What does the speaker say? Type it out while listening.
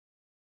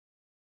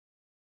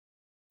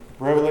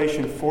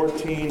Revelation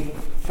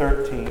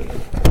 14:13.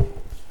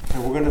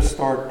 And we're going to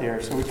start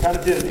there. So we kind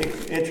of did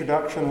an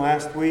introduction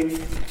last week.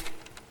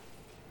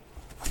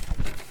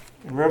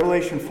 In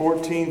Revelation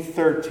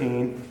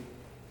 14:13,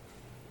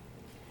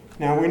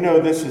 now we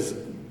know this is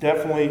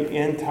definitely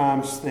end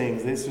times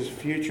things. This is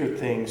future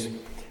things.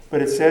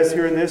 But it says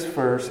here in this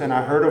verse, and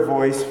I heard a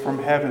voice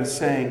from heaven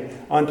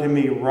saying unto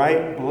me,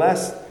 write,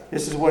 blessed,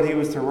 this is what he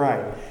was to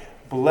write,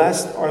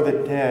 blessed are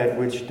the dead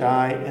which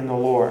die in the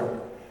Lord.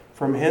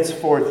 From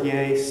henceforth,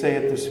 yea,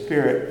 saith the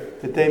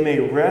Spirit, that they may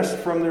rest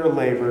from their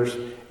labors,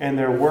 and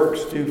their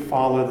works do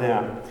follow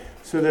them.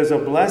 So there's a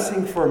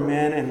blessing for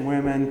men and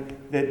women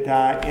that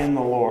die in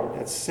the Lord.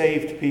 That's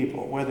saved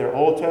people, whether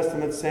Old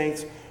Testament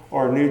saints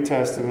or New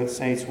Testament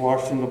saints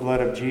washed in the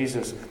blood of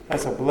Jesus.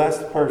 That's a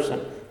blessed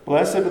person.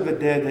 Blessed are the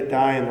dead that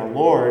die in the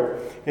Lord.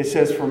 It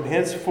says from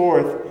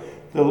henceforth,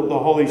 the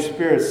Holy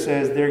Spirit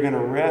says they're going to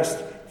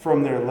rest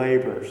from their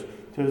labors.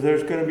 So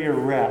there's going to be a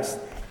rest.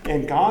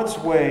 And God's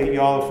way,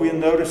 y'all, if we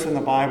notice in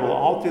the Bible,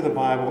 all through the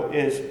Bible,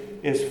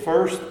 is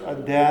first a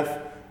death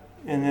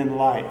and then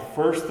life.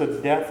 First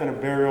a death and a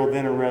burial,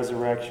 then a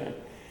resurrection.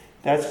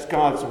 That's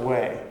God's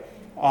way.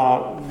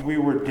 We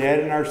were dead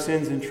in our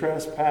sins and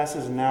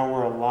trespasses, and now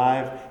we're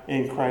alive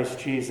in Christ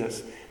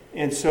Jesus.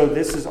 And so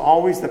this is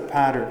always the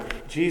pattern.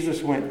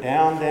 Jesus went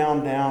down,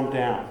 down, down,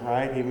 down,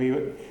 right? He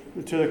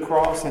went to the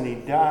cross and he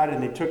died,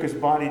 and they took his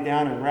body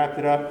down and wrapped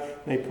it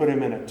up. They put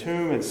him in a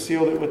tomb and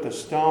sealed it with a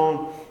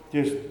stone.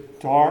 Just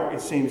dark.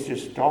 It seems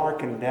just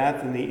dark and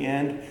death in the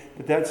end.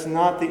 But that's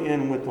not the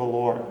end with the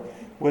Lord.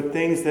 With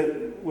things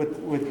that,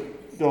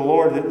 with the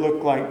Lord that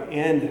look like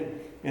end,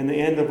 and the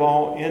end of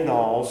all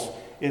end-alls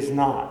is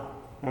not.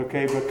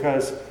 Okay?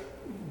 Because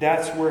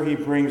that's where he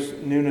brings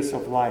newness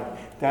of life.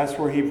 That's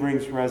where he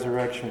brings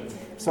resurrection.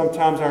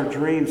 Sometimes our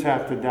dreams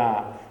have to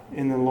die.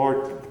 And the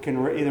Lord can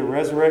either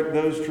resurrect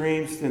those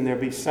dreams, then they'll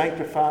be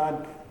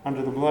sanctified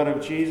under the blood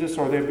of Jesus,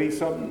 or there'll be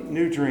some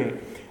new dream.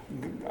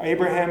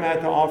 Abraham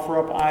had to offer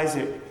up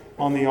Isaac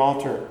on the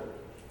altar.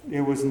 It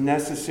was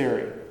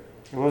necessary.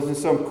 It wasn't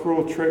some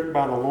cruel trick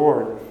by the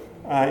Lord.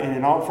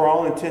 For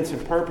all intents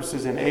and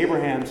purposes, in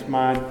Abraham's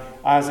mind,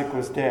 Isaac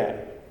was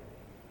dead.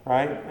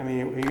 Right? I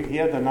mean, he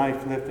had the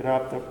knife lifted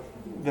up,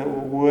 the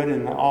wood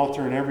and the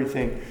altar and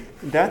everything.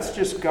 That's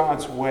just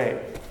God's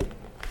way.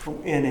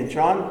 And in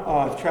John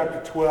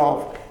chapter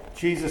 12,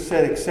 Jesus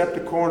said, except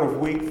the corn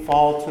of wheat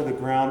fall to the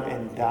ground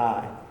and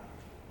die.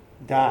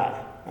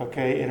 Die.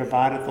 Okay? It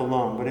abideth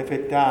alone. But if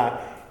it die,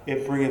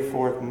 it bringeth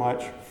forth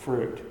much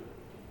fruit.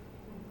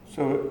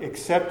 So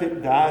except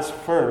it dies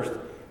first,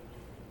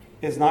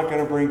 it's not going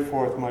to bring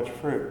forth much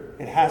fruit.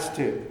 It has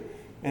to.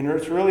 And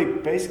it's really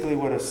basically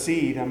what a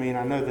seed, I mean,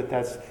 I know that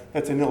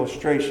that's an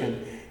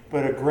illustration,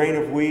 but a grain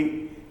of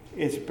wheat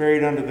is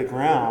buried under the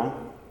ground,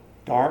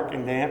 dark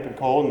and damp and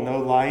cold and no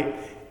light,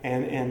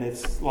 and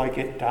it's like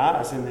it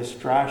dies, and this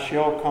dry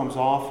shell comes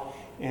off,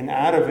 and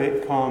out of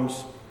it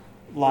comes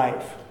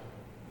life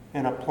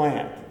and a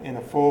plant and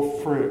a full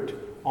fruit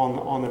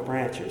on the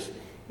branches.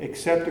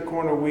 Except the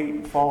corn of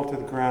wheat fall to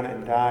the ground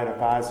and die, it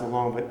abides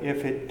alone. But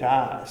if it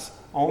dies,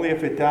 only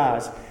if it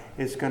dies,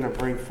 it's going to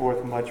bring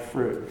forth much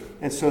fruit.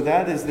 And so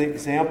that is the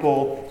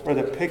example or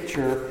the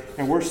picture.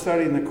 And we're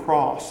studying the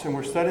cross. And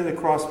we're studying the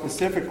cross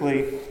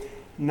specifically,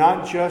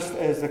 not just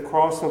as the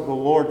cross of the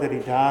Lord that he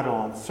died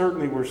on.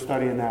 Certainly we're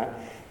studying that.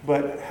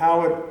 But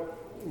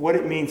what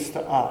it means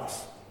to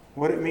us.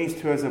 What it means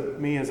to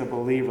me as a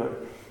believer.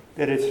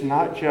 That it's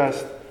not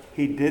just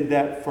he did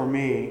that for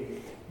me,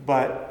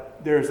 but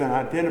there's an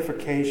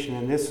identification.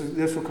 And this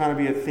will kind of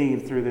be a theme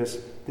through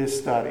this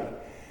study.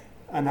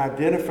 An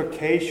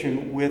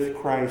identification with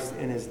Christ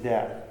in his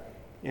death.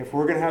 If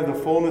we're going to have the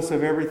fullness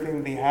of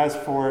everything that he has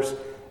for us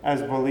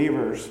as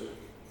believers,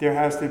 there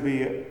has to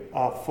be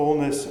a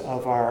fullness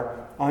of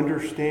our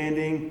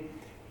understanding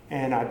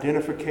and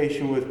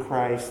identification with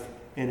Christ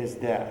in his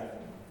death.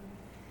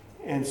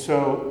 And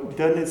so,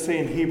 doesn't it say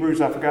in Hebrews,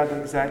 I forgot the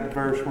exact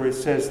verse, where it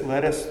says,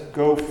 let us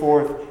go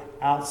forth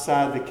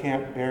outside the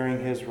camp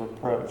bearing his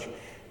reproach.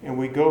 And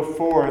we go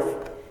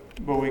forth,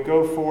 but we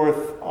go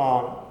forth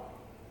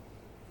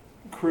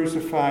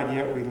crucified,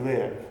 yet we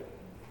live.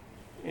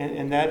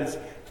 And that's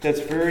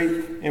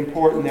very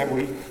important that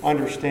we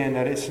understand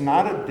that it's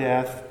not a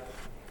death.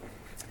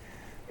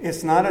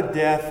 It's not a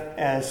death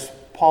as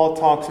Paul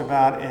talks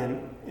about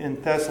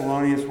in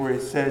Thessalonians, where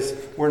it says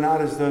we're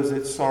not as those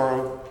that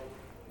sorrow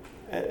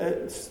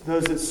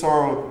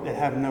that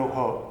have no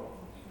hope.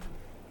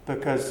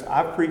 Because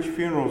I've preached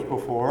funerals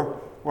before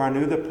where I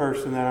knew the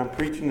person that I'm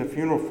preaching the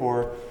funeral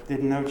for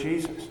didn't know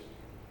Jesus.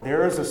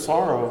 There is a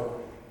sorrow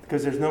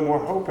because there's no more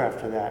hope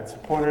after that. It's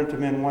appointed unto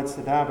men once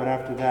to die, but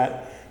after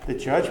that, the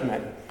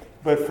judgment.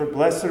 But for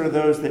blessed are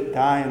those that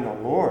die in the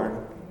Lord,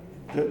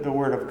 the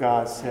Word of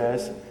God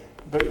says,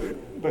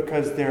 but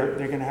because they're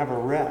going to have a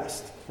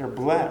rest. They're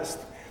blessed.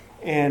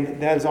 And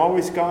that is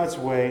always God's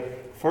way.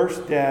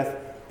 First death,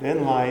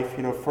 then life.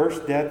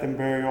 First death and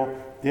burial,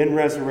 then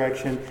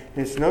resurrection.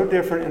 It's no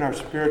different in our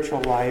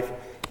spiritual life.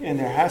 And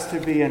there has to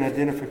be an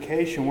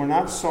identification. We're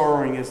not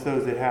sorrowing as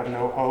those that have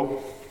no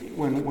hope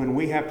when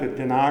we have to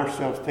deny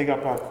ourselves, take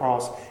up our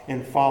cross,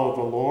 and follow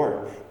the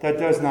Lord. That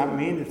does not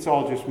mean it's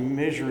all just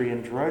misery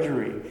and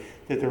drudgery,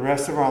 that the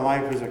rest of our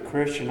life as a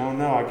Christian, oh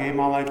no, I gave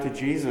my life to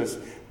Jesus.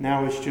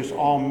 Now it's just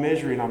all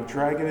misery, and I'm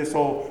dragging this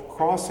old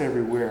cross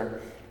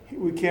everywhere.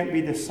 We can't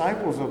be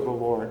disciples of the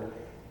Lord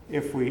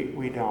if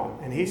we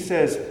don't. And he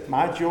says,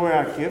 my joy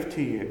I give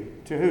to you.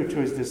 To who? To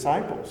his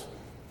disciples.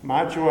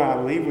 My joy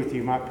I leave with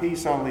you. My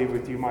peace I leave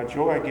with you. My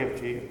joy I give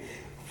to you.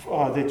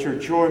 That your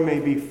joy may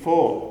be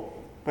full.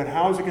 But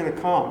how is it going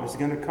to come? Is it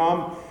going to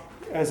come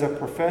as a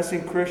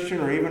professing Christian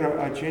or even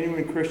a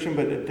genuine Christian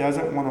but that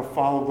doesn't want to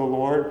follow the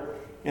Lord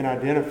and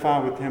identify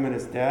with him in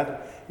his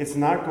death? It's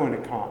not going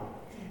to come.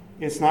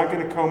 It's not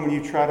going to come when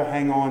you try to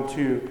hang on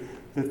to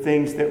the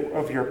things that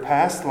of your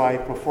past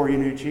life before you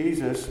knew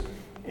Jesus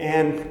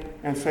and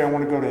say, I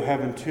want to go to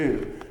heaven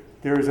too.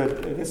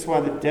 That's why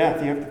the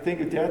death, you have to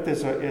think of death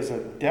as a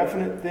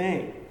definite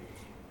thing.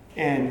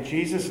 And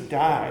Jesus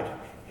died.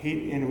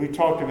 And we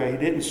talked about he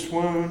didn't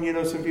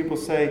swoon. Some people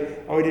say,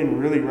 he didn't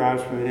really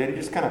rise from the dead. He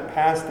just kind of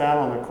passed out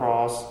on the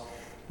cross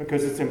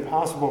because it's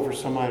impossible for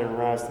somebody to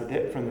rise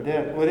from the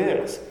dead. Well, it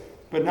is,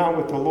 but not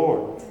with the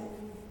Lord.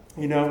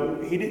 He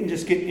didn't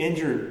just get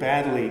injured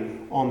badly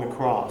on the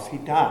cross. He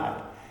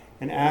died.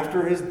 And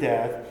after his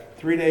death,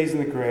 3 days in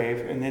the grave,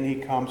 and then he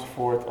comes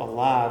forth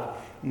alive,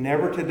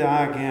 never to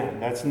die again.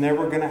 That's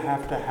never going to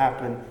have to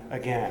happen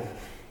again.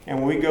 And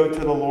when we go to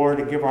the Lord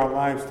to give our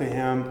lives to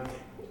him,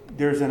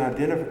 there's an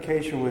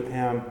identification with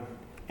him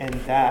in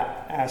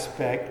that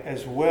aspect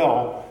as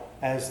well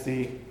as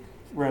the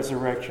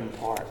resurrection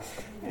part.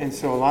 And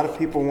so a lot of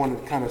people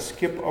want to kind of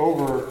skip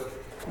over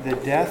the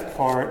death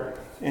part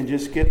and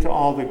just get to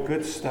all the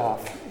good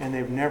stuff. And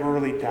they've never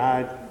really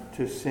died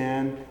to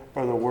sin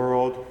or the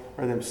world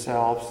or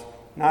themselves,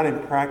 not in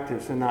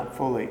practice and not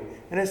fully.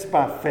 And it's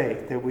by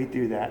faith that we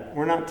do that.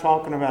 We're not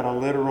talking about a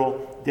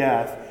literal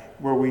death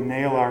where we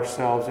nail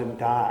ourselves and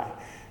die.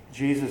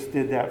 Jesus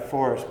did that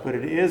for us, but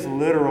it is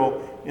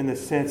literal in the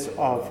sense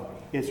of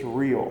it's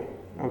real,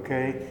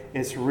 okay?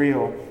 It's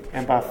real,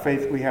 and by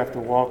faith we have to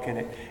walk in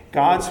it.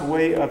 God's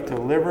way of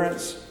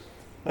deliverance,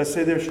 let's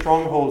say there's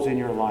strongholds in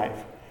your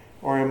life,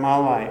 or in my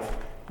life.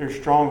 There's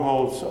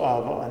strongholds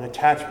of an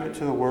attachment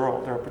to the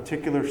world, or a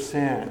particular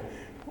sin,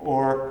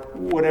 or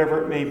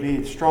whatever it may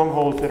be,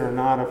 strongholds that are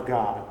not of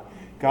God.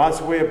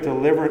 God's way of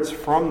deliverance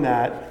from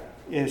that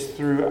is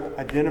through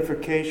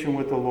identification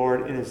with the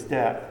Lord in his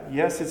death.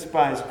 Yes, it's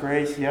by his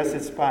grace. Yes,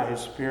 it's by his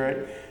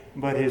Spirit.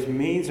 But his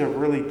means of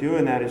really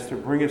doing that is to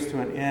bring us to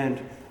an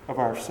end of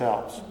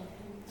ourselves.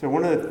 So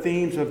one of the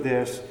themes of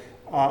this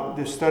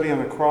study on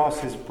the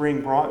cross is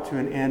brought to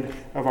an end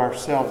of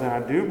ourselves. And I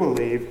do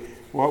believe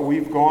what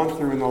we've gone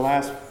through in the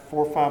last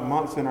 4 or 5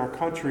 months in our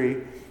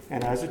country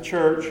and as a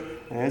church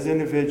and as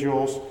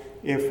individuals,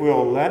 if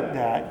we'll let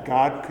that,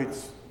 God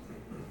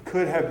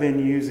could have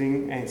been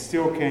using and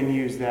still can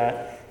use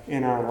that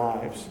in our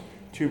lives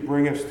to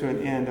bring us to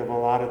an end of a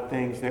lot of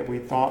things that we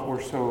thought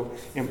were so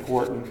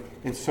important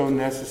and so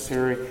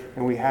necessary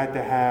and we had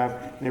to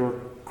have. They were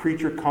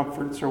creature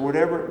comforts or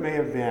whatever it may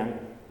have been.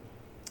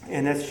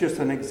 And that's just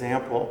an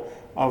example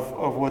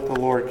of what the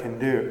Lord can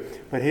do.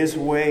 But his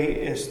way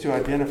is to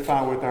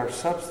identify with our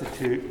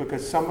substitute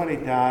because somebody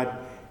died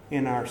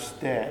in our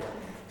stead.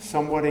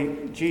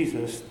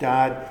 Jesus,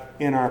 died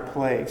in our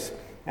place.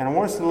 And I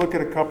want us to look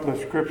at a couple of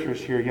scriptures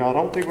here, y'all. I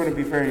don't think we're going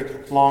to be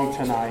very long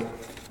tonight,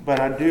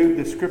 but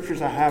the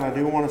scriptures I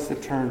do want us to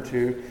turn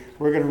to.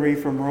 We're going to read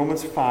from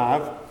Romans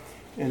 5,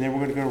 and then we're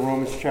going to go to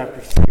Romans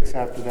chapter 6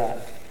 after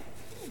that.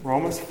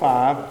 Romans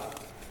 5,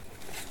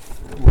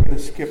 we're going to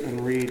skip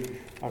and read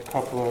a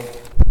couple of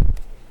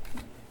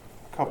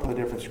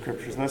different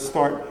scriptures. Let's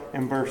start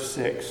in verse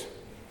 6.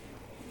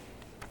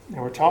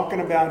 Now we're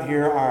talking about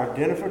here our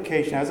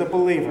identification as a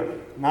believer,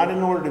 not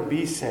in order to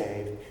be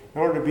saved. In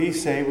order to be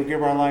saved, we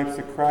give our lives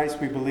to Christ,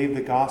 we believe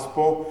the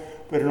gospel,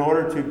 but in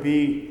order to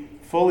be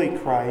fully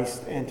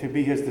Christ and to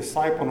be his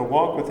disciple and to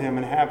walk with him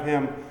and have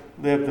him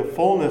live the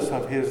fullness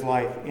of his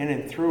life in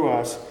and through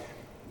us,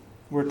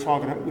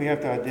 we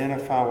have to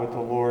identify with the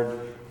Lord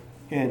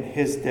in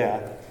his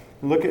death.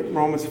 Look at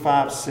Romans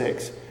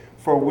 5:6.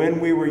 For when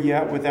we were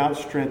yet without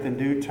strength, in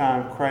due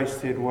time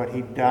Christ did what?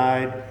 He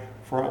died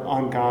for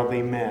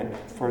ungodly men,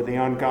 for the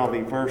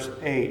ungodly. Verse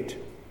 8.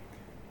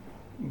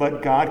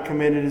 But God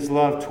commended his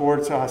love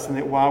towards us, and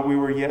that while we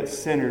were yet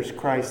sinners,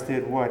 Christ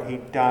did what? He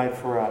died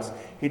for us.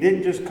 He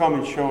didn't just come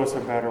and show us a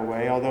better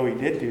way, although he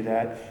did do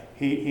that.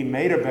 He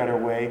made a better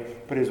way,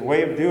 but his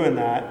way of doing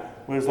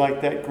that was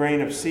like that grain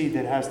of seed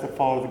that has to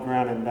fall to the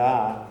ground and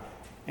die,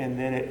 and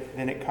then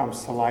it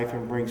comes to life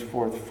and brings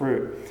forth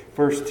fruit.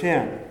 Verse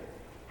 10.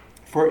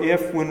 For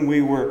if when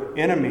we were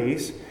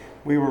enemies,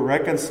 we were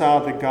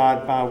reconciled to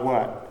God by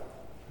what?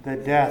 The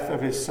death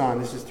of his Son.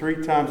 This is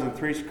 3 times in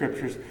 3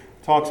 scriptures.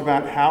 Talks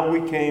about how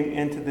we came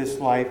into this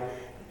life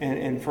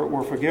and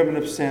were forgiven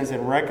of sins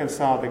and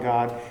reconciled to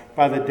God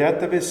by the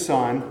death of his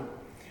Son.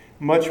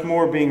 much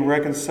more being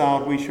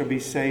reconciled, we shall be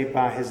saved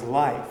by his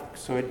life.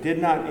 So it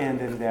did not end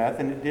in death,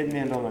 and it didn't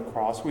end on the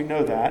cross. We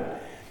know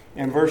that.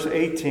 And verse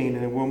 18,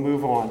 and then we'll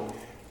move on.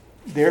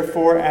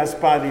 Therefore, as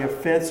by the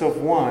offense of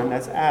one,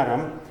 that's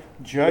Adam,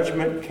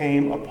 judgment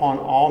came upon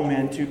all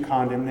men to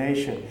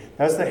condemnation.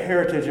 That's the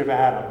heritage of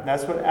Adam.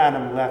 That's what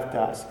Adam left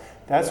us.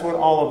 That's what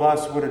all of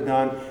us would have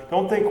done.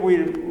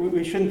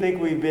 We shouldn't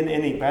think we've been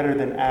any better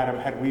than Adam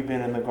had we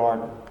been in the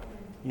garden.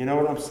 You know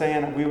what I'm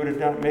saying? We would have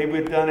done, maybe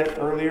we'd done it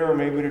earlier, or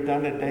maybe we'd have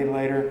done it a day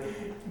later.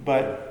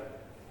 But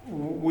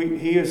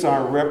he is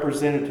our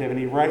representative, and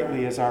he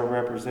rightly is our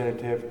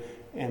representative,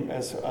 and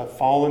as a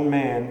fallen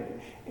man.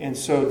 And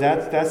so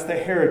that's the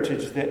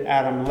heritage that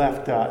Adam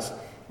left us,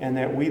 and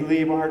that we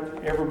leave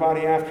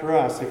everybody after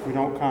us if we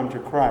don't come to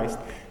Christ.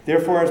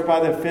 Therefore, as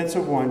by the offense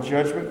of one,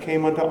 judgment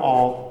came unto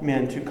all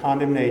men to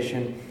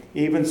condemnation,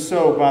 even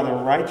so by the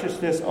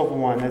righteousness of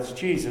one, that's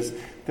Jesus,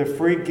 the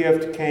free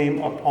gift came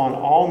upon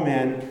all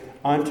men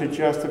unto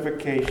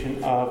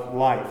justification of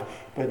life.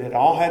 But it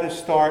all had to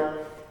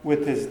start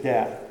with his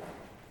death.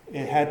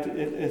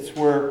 It's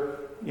where,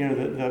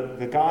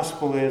 the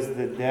gospel is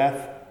the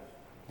death,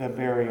 the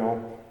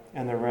burial,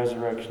 and the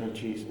resurrection of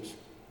Jesus.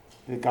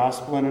 The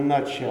gospel in a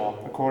nutshell,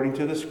 according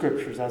to the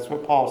scriptures. That's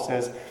what Paul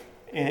says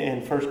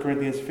in 1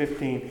 Corinthians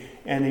 15.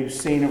 And he was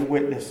seen of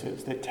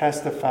witnesses that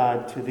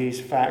testified to these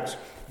facts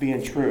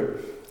being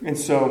true. And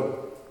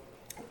so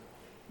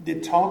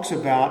it talks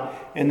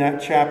about in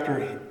that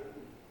chapter,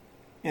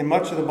 and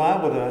much of the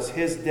Bible does,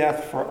 his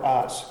death for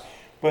us.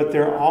 But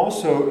there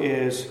also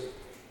is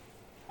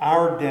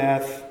our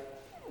death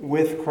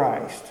with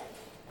Christ.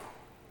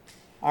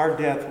 Our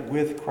death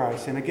with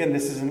Christ. And again,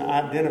 this is an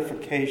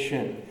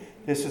identification.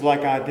 This is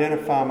like I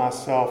identify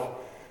myself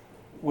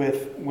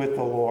with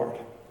the Lord.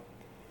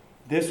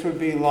 This would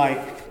be like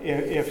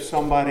if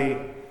somebody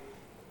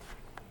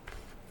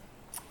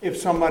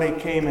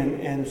came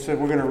and said,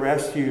 we're going to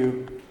arrest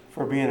you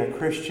for being a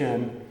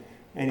Christian,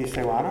 and you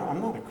say, well,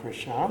 I'm not a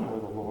Christian. I don't know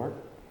the Lord.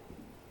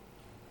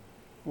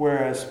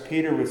 Whereas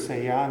Peter would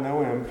say, yeah, I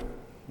know him.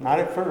 Not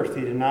at first.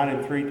 He denied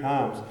him 3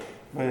 times.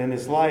 But in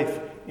his life,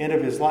 end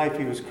of his life,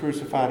 he was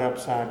crucified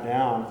upside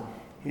down.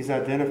 He's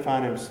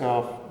identifying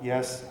himself,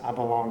 yes, I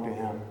belong to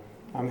him.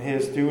 I'm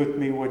his. Do with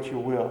me what you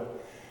will.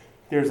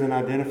 There's an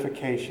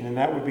identification, and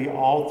that would be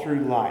all through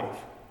life.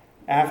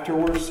 After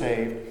we're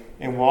saved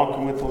and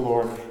walking with the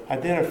Lord,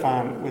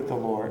 identifying with the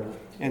Lord.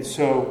 And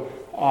so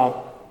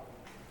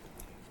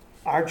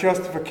our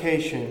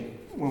justification,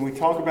 when we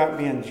talk about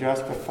being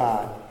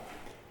justified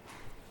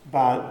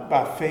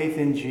by faith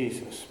in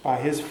Jesus, by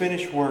his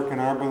finished work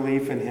and our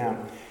belief in him,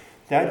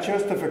 that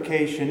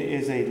justification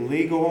is a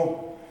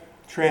legal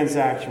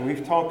transaction.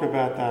 We've talked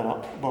about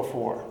that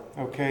before,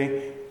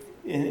 okay?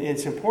 And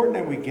it's important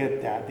that we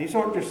get that. These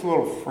aren't just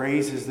little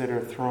phrases that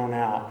are thrown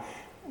out.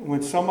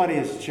 When somebody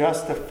is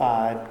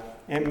justified,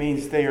 it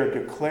means they are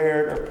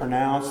declared or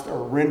pronounced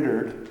or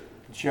rendered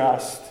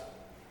just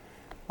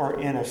or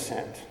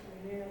innocent.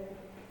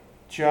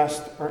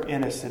 Just or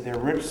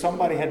innocent.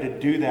 Somebody had to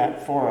do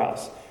that for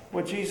us.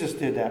 Well, Jesus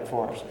did that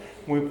for us.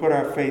 When we put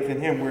our faith in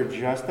him, we're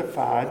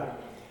justified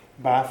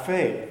by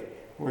faith.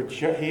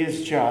 He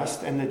is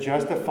just and the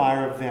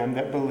justifier of them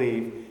that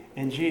believe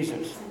in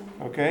Jesus.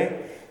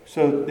 Okay?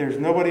 So there's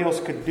nobody else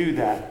could do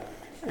that.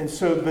 And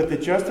so, but the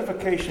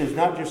justification is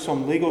not just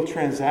some legal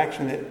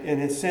transaction that in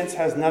a sense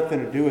has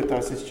nothing to do with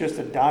us. It's just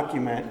a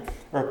document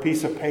or a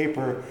piece of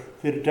paper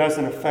that it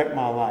doesn't affect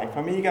my life.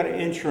 I mean, you got an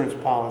insurance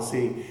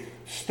policy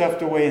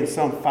stuffed away in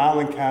some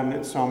filing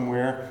cabinet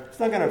somewhere. It's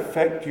not going to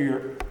affect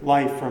your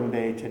life from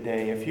day to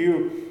day. If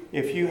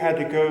you had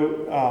to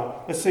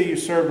go, let's say you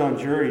served on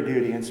jury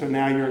duty, and so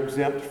now you're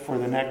exempt for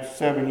the next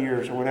 7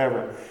 years or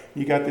whatever.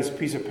 You got this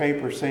piece of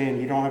paper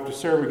saying you don't have to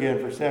serve again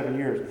for 7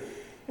 years.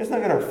 It's not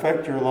going to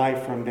affect your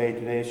life from day to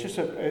day. It's just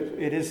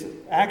it is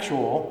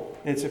actual.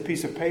 It's a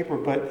piece of paper,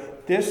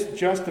 but this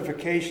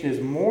justification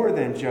is more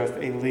than just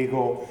a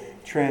legal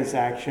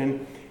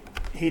transaction.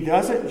 He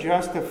doesn't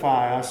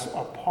justify us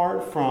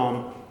apart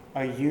from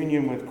a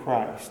union with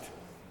Christ.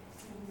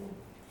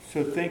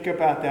 So think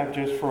about that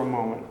just for a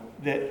moment.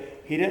 That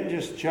he didn't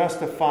just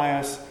justify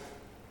us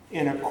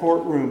in a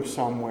courtroom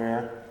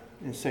somewhere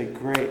and say,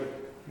 great,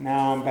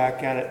 now I'm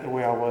back at it the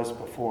way I was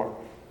before.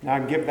 Now I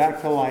can get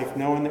back to life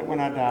knowing that when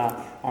I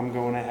die, I'm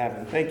going to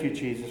heaven. Thank you,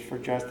 Jesus, for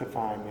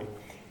justifying me.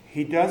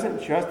 He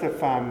doesn't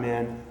justify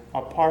men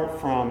apart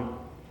from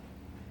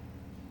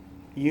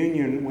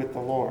union with the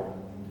Lord.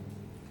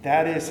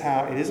 That is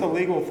how, it is a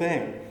legal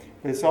thing,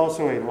 but it's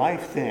also a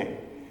life thing.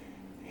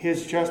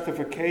 His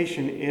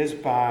justification is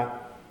by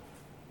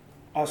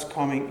us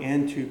coming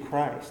into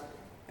Christ.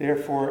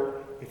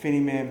 Therefore, if any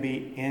man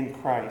be in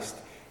Christ,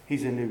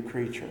 he's a new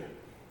creature.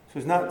 So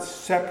it's not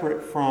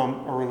separate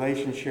from a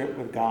relationship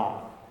with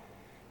God.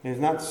 It's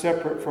not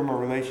separate from a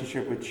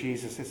relationship with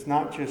Jesus. It's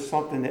not just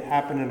something that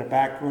happened in a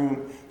back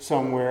room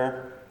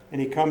somewhere and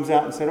he comes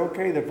out and said,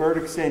 okay, the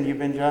verdict's in, you've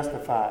been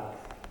justified.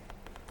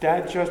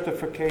 That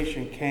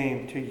justification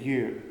came to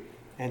you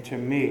and to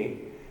me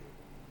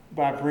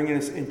by bringing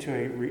us into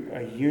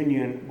a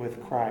union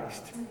with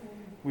Christ.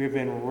 We have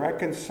been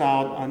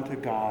reconciled unto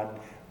God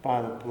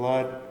by the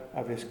blood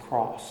of his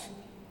cross.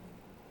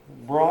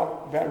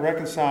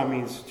 Reconcile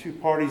means two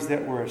parties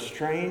that were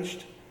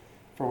estranged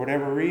for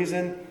whatever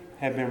reason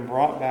have been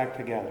brought back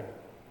together.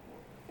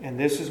 And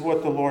this is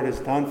what the Lord has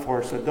done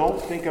for us. So don't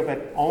think of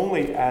it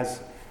only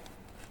as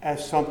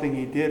something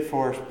he did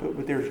for us,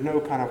 but there's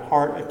no kind of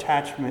heart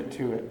attachment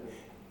to it.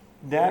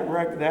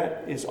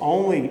 That is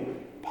only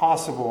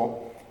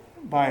possible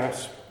by a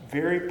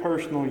very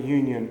personal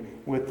union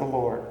with the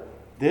Lord.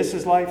 This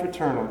is life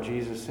eternal,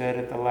 Jesus said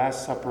at the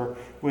Last Supper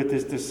with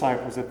his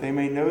disciples, that they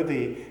may know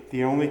thee,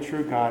 the only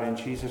true God, and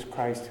Jesus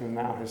Christ whom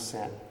thou hast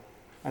sent.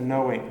 A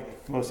knowing,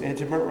 most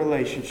intimate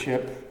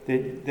relationship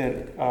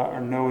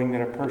that knowing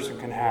that a person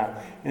can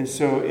have. And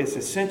so it's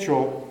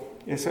essential,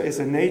 it's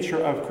a nature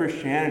of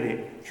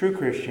Christianity, true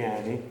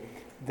Christianity,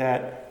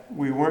 that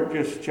we weren't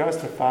just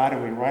justified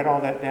and we write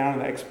all that down in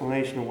the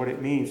explanation of what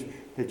it means.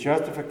 The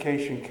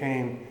justification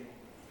came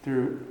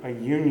through a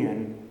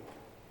union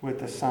with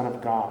the Son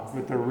of God,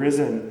 with the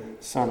risen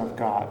Son of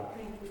God.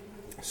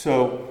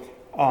 So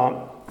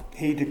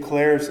he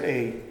declares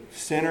a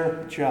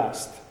sinner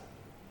just.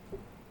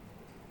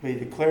 But he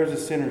declares a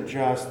sinner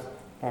just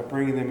by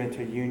bringing them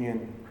into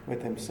union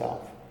with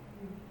himself.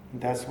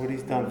 And that's what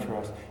he's done for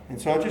us.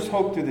 And so I just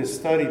hope through this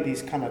study,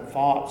 these kind of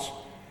thoughts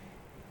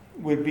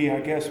would be,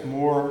 I guess,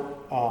 more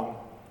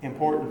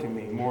important to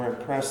me, more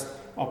impressed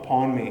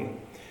upon me.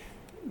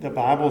 The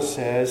Bible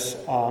says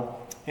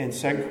in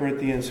 2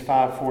 Corinthians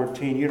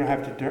 5:14, you don't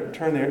have to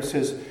turn there, it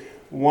says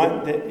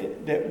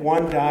that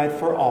one died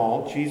for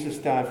all. Jesus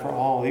died for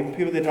all. Even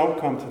people that don't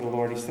come to the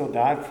Lord, he still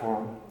died for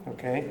them.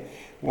 Okay?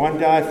 One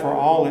died for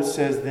all, it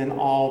says, then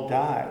all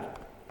died.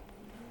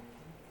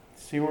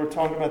 See what we're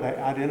talking about, that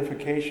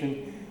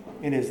identification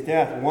in his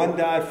death. One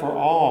died for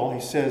all, he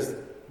says,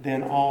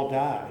 then all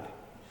died.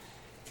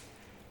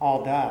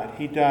 All died.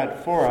 He died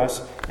for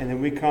us, and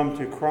then we come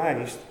to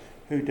Christ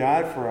who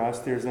died for us.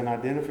 There's an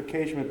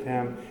identification with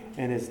him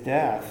in his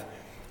death.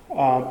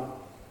 And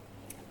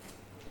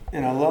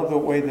I love the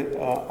way that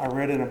I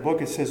read in a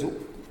book, it says,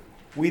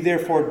 we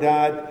therefore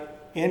died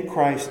in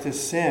Christ to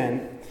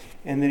sin.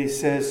 And then he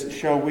says,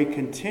 shall we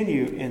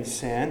continue in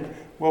sin?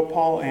 Well,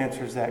 Paul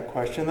answers that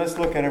question. Let's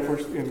look at it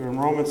in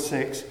Romans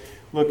 6.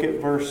 Look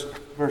at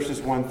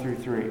verses 1 through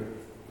 3.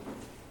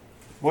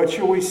 What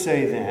shall we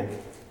say then?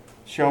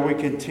 Shall we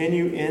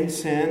continue in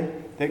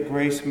sin that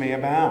grace may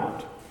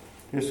abound?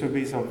 This would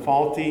be some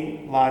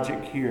faulty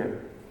logic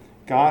here.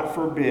 God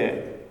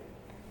forbid.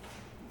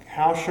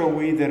 How shall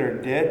we that are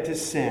dead to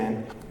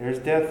sin, there's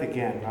death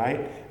again,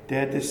 right?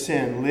 Dead to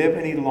sin, live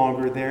any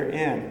longer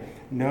therein?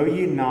 Know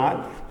ye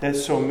not that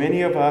so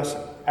many of us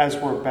as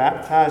were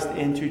baptized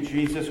into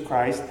Jesus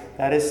Christ,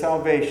 that is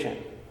salvation.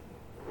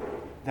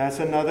 That's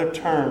another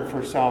term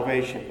for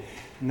salvation.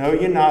 Know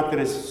ye not that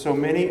as so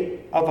many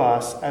of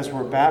us as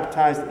were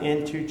baptized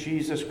into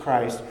Jesus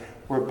Christ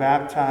were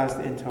baptized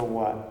into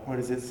what? What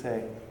does it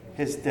say?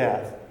 His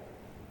death.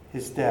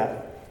 His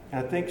death.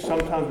 And I think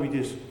sometimes we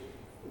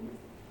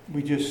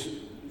just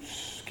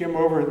skim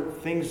over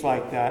things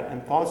like that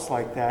and thoughts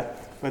like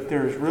that, but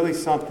there's really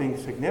something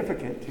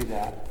significant to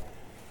that.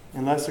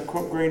 Unless a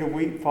grain of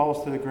wheat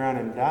falls to the ground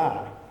and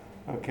die,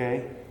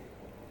 okay?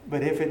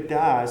 But if it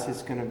dies,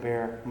 it's going to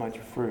bear much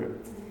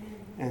fruit.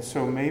 And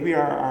so maybe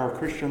our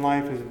Christian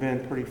life has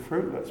been pretty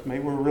fruitless.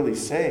 Maybe we're really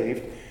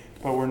saved,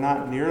 but we're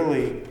not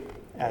nearly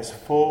as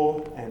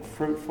full and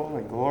fruitful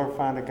and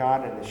glorifying to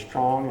God and as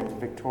strong and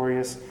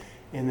victorious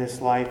in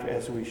this life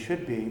as we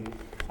should be.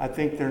 I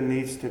think there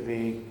needs to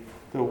be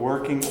the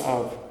working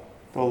of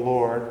the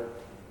Lord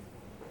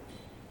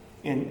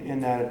in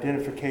that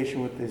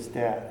identification with his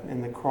death,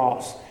 in the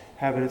cross,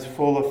 having its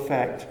full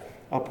effect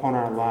upon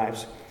our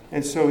lives.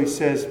 And so he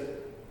says,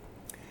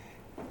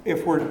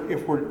 if we're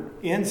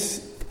in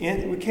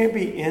we can't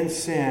be in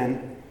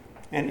sin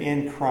and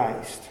in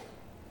Christ.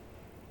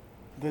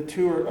 The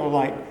two are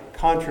like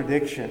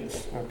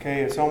contradictions.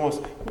 Okay, it's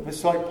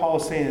like Paul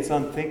is saying it's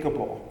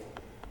unthinkable.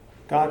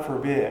 God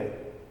forbid.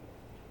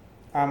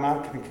 I'm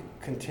not going to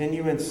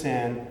continue in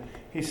sin.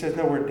 He says,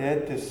 no, we're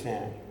dead to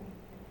sin.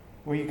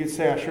 Well, you could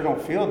say, I sure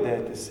don't feel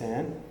dead to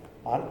sin.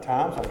 A lot of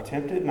times I'm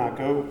tempted and I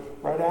go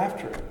right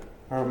after it.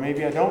 Or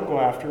maybe I don't go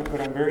after it,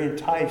 but I'm very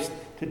enticed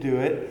to do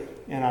it,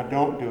 and I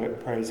don't do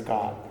it, praise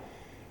God.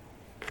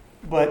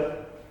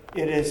 But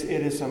it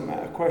is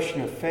a question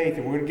of faith,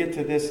 and we're going to get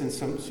to this in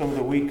some of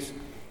the weeks,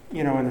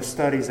 in the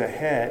studies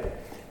ahead.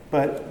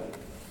 But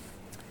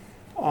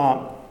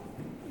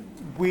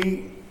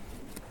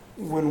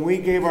when we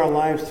gave our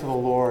lives to the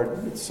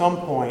Lord, at some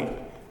point,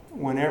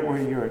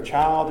 whenever you're a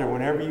child or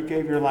whenever you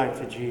gave your life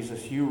to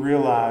Jesus, you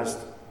realized,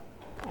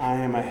 I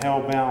am a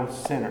hell-bound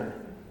sinner.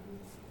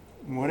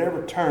 In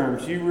whatever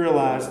terms, you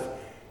realized,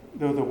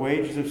 though the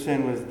wages of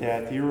sin was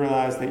death, you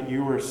realized that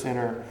you were a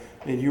sinner,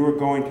 that you were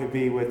going to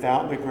be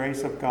without the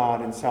grace of God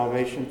and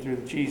salvation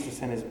through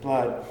Jesus and his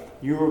blood.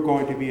 You were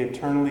going to be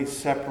eternally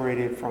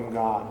separated from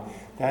God.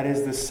 That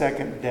is the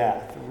second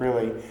death,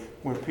 really,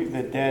 when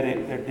the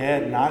dead, they're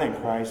dead not in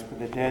Christ, but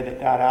the dead that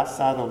died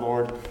outside the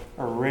Lord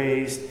are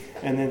raised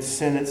and then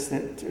sentenced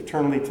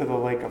eternally to the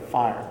lake of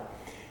fire.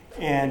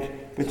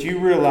 But you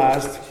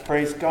realized,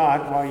 praise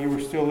God, while you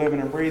were still living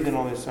and breathing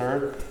on this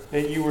earth,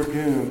 that you were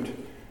doomed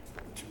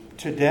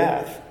to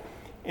death.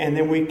 And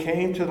then we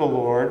came to the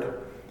Lord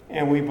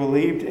and we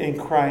believed in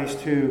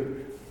Christ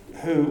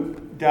who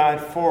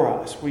died for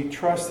us. We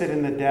trusted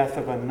in the death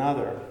of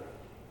another.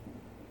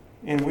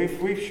 And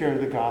we've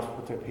shared the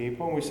gospel to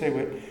people. And we say,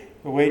 well,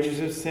 the wages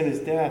of sin is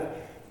death.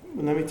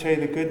 But let me tell you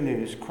the good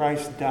news.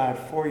 Christ died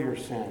for your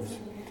sins.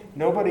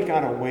 Nobody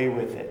got away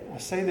with it. I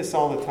say this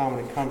all the time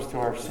when it comes to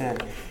our sin.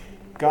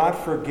 God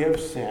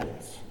forgives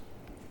sins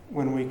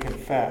when we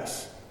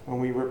confess, when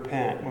we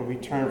repent, when we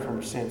turn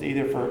from sins,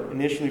 either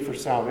initially for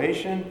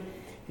salvation,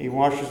 He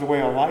washes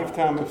away a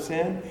lifetime of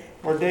sin,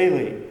 or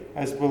daily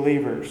as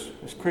believers,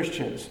 as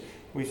Christians.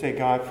 We say,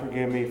 God,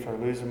 forgive me for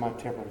losing my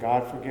temper.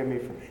 God, forgive me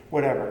for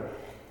whatever.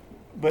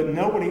 But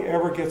nobody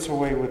ever gets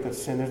away with a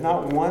sin. There's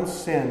not one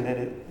sin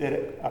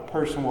that a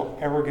person will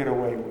ever get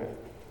away with.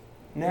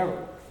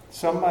 Never.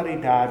 Somebody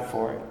died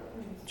for it.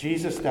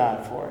 Jesus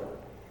died for it.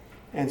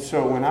 And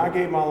so when I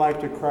gave my life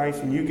to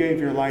Christ and you gave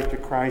your life to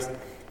Christ,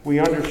 we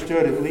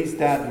understood at least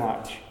that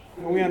much.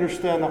 And we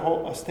understand a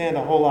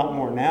whole lot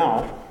more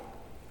now.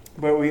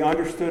 But we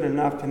understood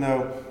enough to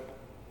know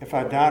if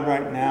I died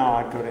right now,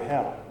 I'd go to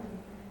hell.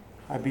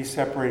 I'd be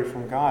separated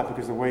from God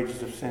because the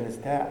wages of sin is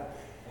death.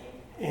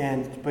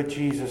 But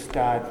Jesus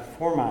died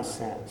for my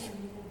sins.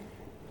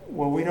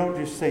 Well, we don't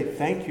just say,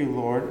 thank you,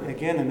 Lord,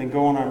 again, and then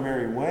go on our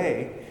merry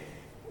way.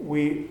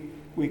 We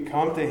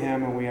come to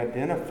Him and we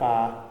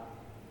identify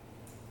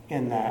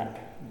in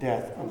that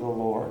death of the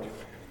Lord.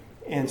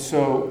 And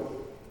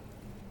so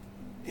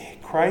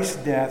Christ's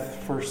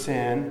death for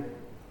sin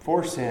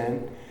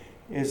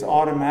is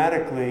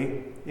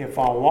automatically, if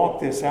I'll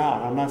walk this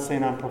out, I'm not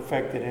saying I'm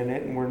perfected in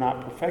it and we're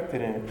not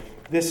perfected in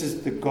it. This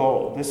is the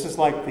goal. This is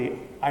like the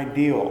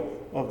ideal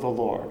of the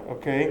Lord,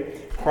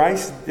 okay?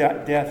 Christ's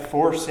death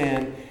for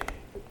sin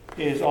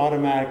is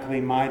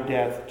automatically my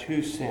death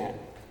to sin.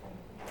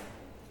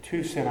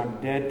 To sin, I'm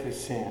dead to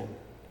sin.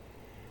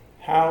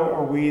 How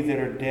are we that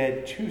are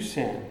dead to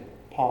sin?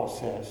 Paul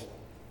says.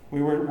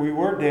 We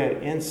were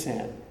dead in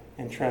sin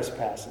and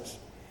trespasses.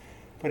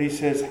 But he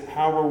says,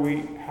 how are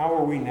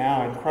we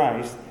now in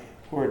Christ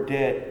who are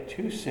dead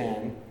to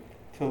sin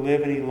to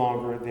live any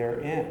longer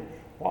therein?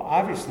 Well,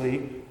 obviously,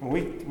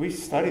 when we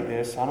studied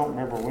this, I don't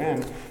remember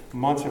when,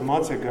 months and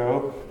months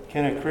ago,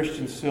 can a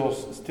Christian still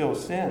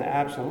sin?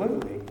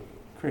 Absolutely.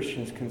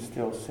 Christians can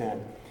still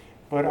sin.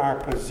 But our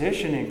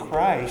position in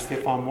Christ,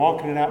 if I'm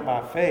walking it out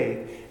by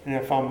faith, and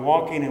if I'm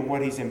walking in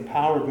what He's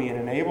empowered me and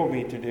enabled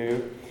me to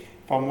do,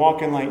 if I'm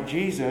walking like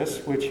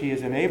Jesus, which He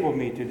has enabled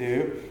me to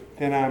do,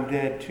 then I'm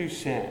dead to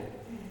sin.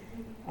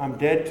 I'm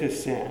dead to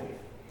sin.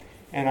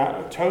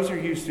 And Tozer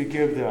used to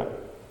give the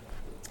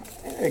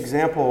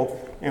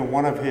example in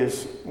one of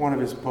his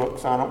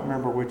books. I don't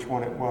remember which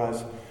one it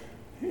was.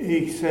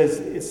 He says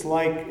it's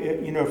like,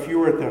 if you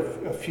were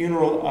at a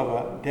funeral of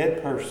a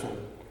dead person,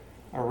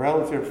 a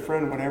relative,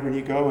 friend, whatever, and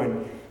you go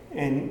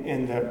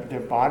and the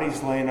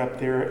body's laying up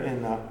there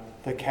in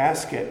the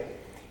casket,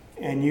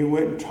 and you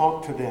went and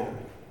talked to them,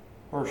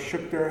 or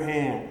shook their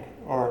hand,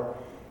 or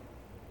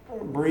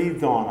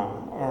breathed on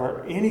them,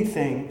 or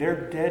anything,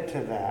 they're dead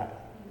to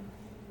that.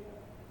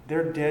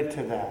 They're dead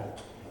to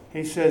that.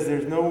 He says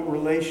there's no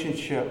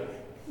relationship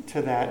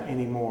to that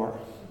anymore.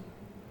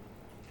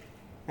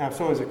 Now, if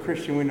someone's a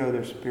Christian, we know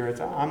their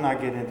spirits. I'm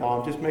not getting into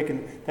all. I'm just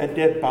making that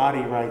dead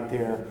body right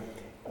there.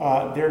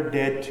 They're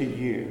dead to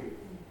you.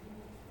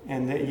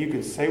 And that you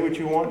can say what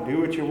you want,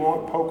 do what you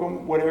want, poke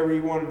them, whatever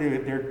you want to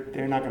do.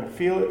 They're not going to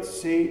feel it,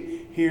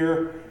 see,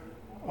 hear,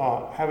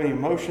 have any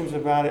emotions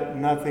about it,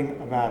 nothing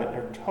about it.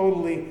 They're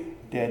totally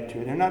dead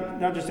to it. They're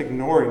not just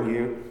ignoring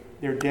you,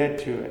 they're dead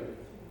to it.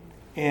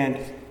 And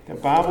the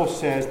Bible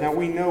says, now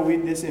we know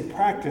this in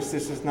practice,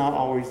 this is not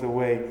always the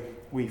way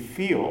we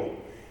feel,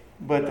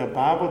 but the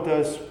Bible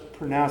does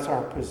pronounce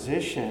our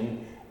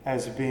position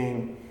as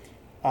being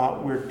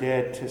we're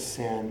dead to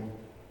sin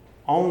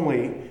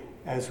only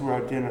as we're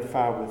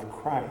identified with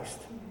Christ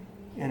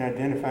and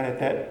identified at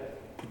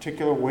that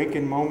particular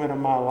waking moment of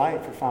my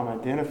life. If I'm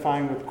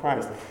identifying with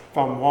Christ, if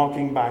I'm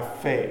walking by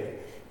faith,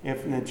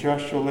 if the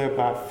just shall live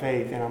by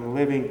faith and I'm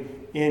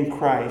living in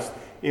Christ,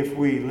 if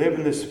we live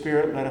in the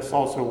Spirit, let us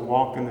also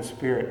walk in the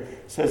Spirit.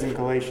 It says in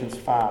Galatians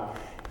 5.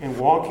 And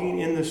walking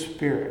in the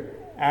Spirit,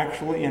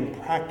 actually in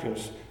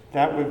practice,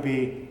 that would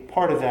be,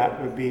 part of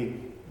that would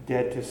be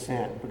dead to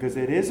sin. Because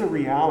it is a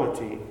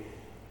reality.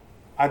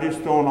 I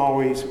just don't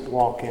always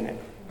walk in it.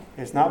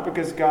 It's not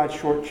because God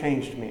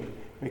shortchanged me.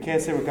 We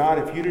can't say, well, God,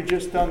 if you'd have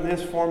just done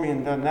this for me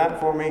and done that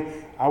for me,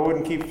 I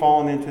wouldn't keep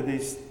falling into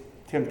these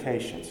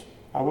temptations.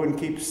 I wouldn't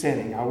keep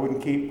sinning. I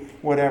wouldn't keep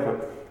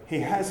whatever.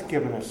 He has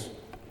given us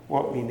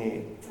what we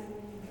need.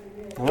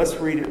 Now let's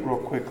read it real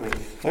quickly.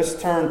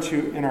 Let's turn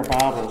in our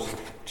Bibles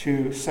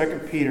to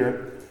 2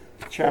 Peter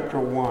chapter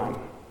 1,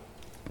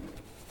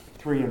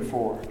 3 and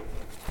 4.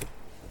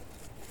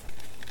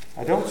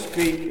 I don't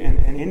speak in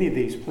any of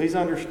these, please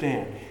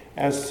understand,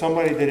 as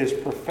somebody that is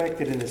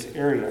perfected in this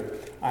area.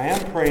 I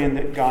am praying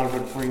that God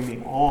would bring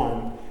me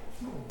on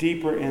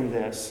deeper in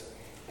this,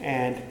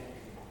 and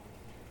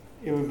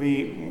I'd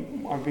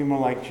be more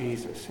like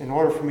Jesus. In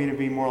order for me to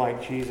be more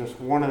like Jesus,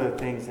 one of the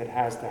things that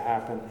has to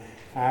happen,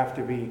 I have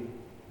to be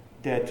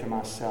dead to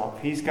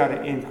myself. He's got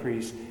to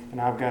increase,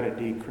 and I've got to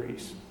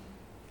decrease.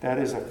 That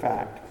is a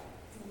fact.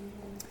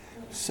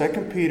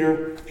 2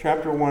 Peter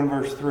chapter 1,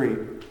 verse 3.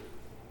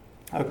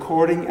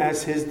 According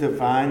as his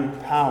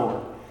divine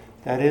power,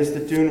 that is the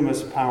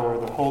dunamis power,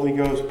 the Holy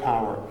Ghost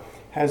power,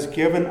 has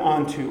given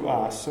unto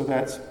us, so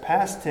that's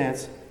past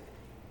tense,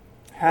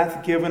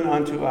 hath given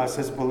unto us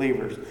as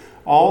believers,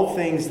 all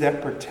things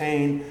that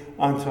pertain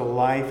unto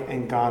life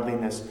and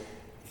godliness,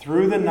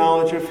 through the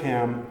knowledge of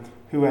him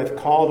who hath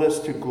called us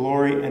to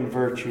glory and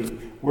virtue,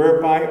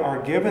 whereby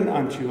are given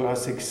unto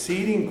us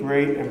exceeding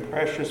great and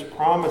precious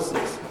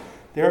promises.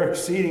 They're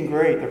exceeding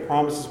great, the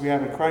promises we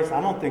have in Christ.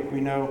 I don't think we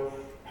know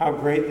how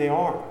great they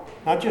are.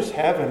 Not just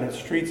heaven and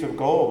streets of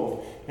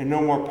gold and no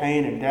more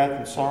pain and death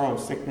and sorrow and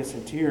sickness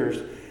and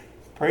tears.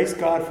 Praise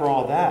God for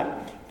all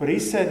that. But he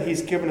said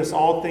he's given us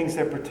all things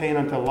that pertain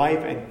unto life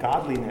and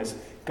godliness.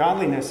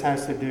 Godliness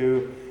has to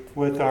do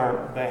with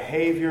our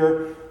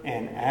behavior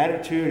and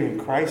attitude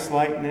and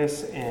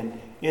Christ-likeness and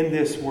in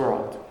this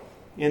world,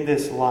 in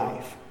this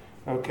life.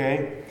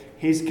 Okay?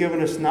 He's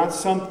given us not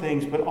some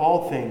things, but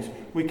all things.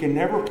 We can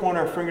never point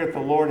our finger at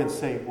the Lord and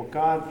say, well,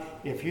 God,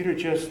 if you'd have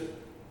just,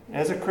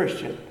 as a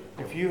Christian,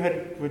 if you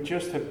would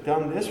just have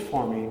done this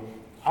for me,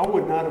 I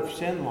would not have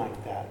sinned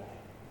like that.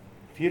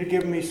 If you'd have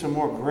given me some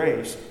more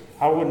grace,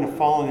 I wouldn't have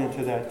fallen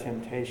into that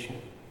temptation.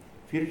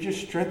 If you'd have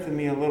just strengthened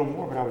me a little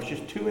more, but I was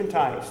just too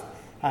enticed.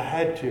 I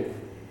had to.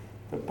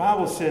 The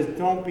Bible says,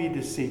 don't be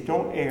deceived.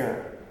 Don't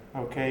err.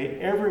 Okay?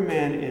 Every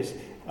man is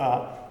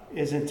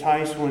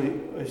enticed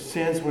when he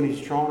sins when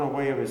he's drawn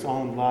away of his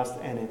own lust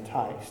and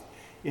enticed.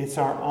 It's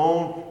our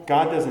own.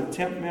 God doesn't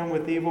tempt men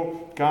with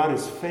evil. God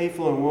is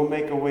faithful and will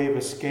make a way of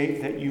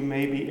escape that you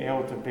may be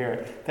able to bear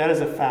it. That is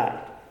a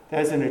fact.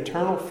 That is an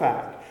eternal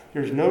fact.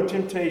 There's no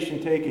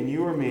temptation taken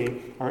you or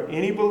me or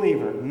any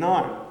believer,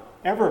 none,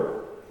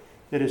 ever,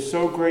 that is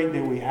so great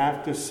that we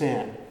have to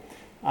sin.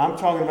 I'm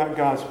talking about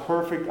God's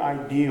perfect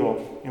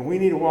ideal, and we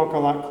need to walk a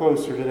lot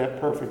closer to that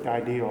perfect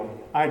ideal,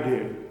 I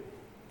do,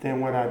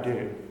 than what I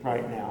do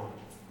right now.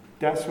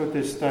 That's what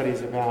this study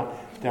is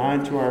about,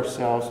 dying to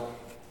ourselves,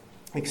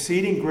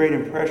 exceeding great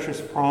and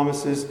precious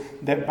promises,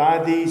 that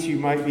by these you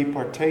might be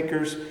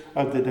partakers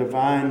of the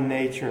divine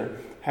nature,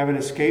 having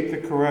escaped the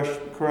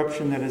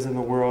corruption that is in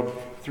the world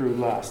through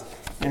lust.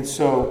 And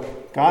so,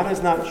 God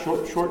has not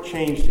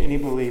shortchanged any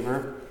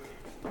believer.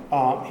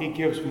 He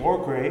gives more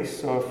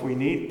grace. So if we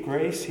need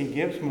grace, he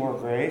gives more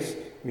grace.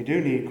 We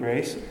do need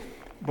grace.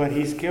 But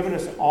he's given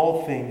us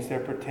all things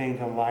that pertain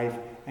to life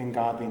and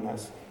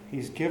godliness.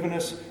 He's given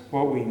us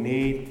what we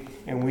need,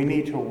 and we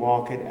need to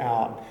walk it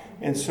out.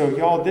 And so,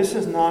 y'all, this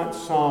is not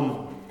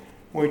some,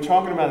 when we're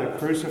talking about a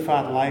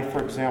crucified life,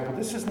 for example,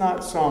 this is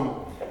not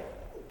some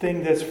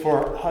thing that's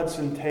for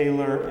Hudson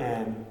Taylor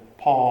and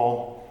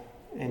Paul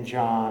and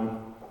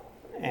John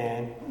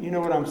and, you know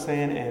what I'm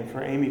saying, and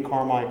for Amy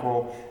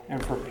Carmichael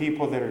and for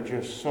people that are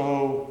just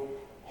so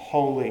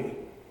holy.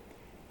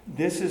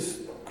 This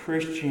is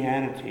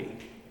Christianity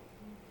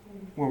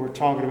when we're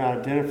talking about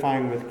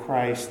identifying with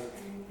Christ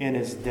in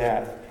his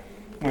death.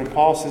 When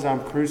Paul says,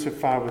 I'm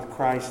crucified with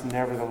Christ,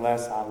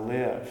 nevertheless I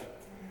live.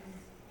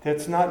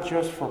 That's not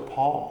just for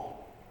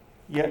Paul.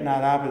 Yet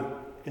not I, but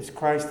it's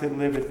Christ that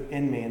liveth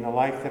in me. And the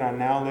life that I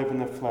now live in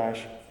the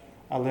flesh,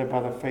 I live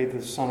by the faith of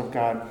the Son of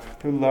God,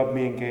 who loved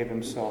me and gave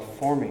himself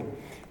for me.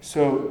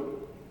 So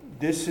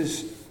this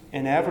is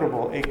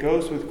inevitable. It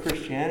goes with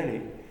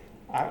Christianity.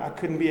 I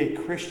couldn't be a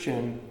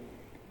Christian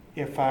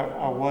if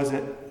I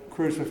wasn't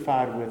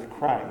crucified with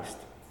Christ.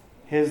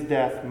 His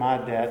death, my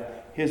death.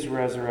 His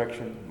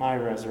resurrection, my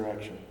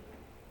resurrection.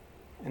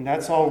 And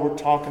that's all we're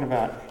talking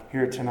about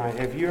here tonight.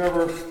 Have you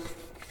ever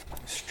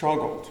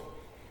struggled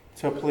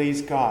to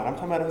please God? I'm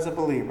talking about as a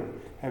believer.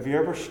 Have you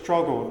ever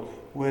struggled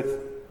with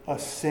a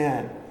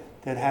sin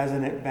that has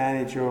an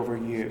advantage over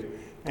you?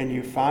 And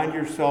you find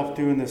yourself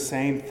doing the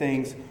same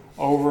things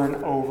over and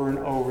over and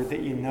over that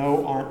you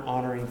know aren't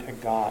honoring to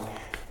God.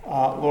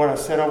 Lord, I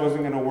said I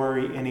wasn't going to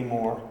worry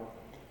anymore.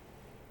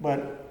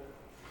 But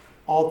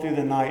all through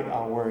the night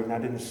I worried, and I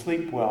didn't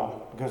sleep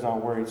well because I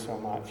worried so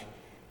much.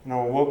 And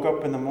I woke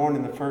up in the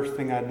morning, the first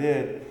thing I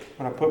did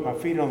when I put my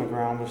feet on the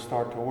ground was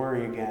start to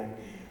worry again.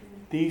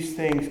 These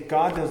things,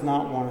 God does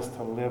not want us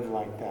to live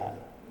like that.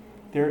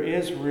 There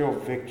is real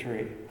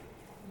victory.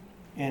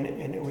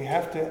 And we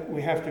have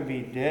to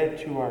be dead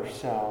to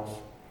ourselves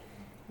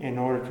in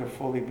order to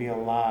fully be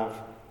alive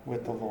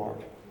with the Lord.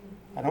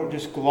 I don't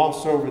just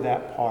gloss over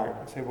that part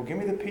and say, well, give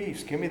me the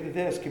peace, give me the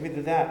this, give me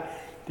the that.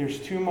 There's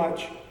too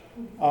much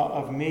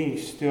of me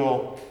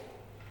still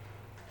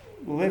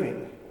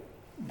living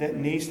that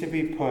needs to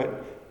be put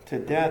to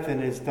death,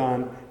 and is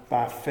done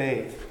by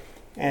faith.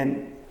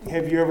 And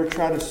have you ever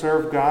tried to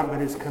serve God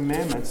but his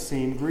commandments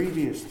seem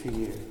grievous to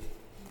you?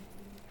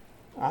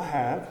 I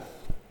have.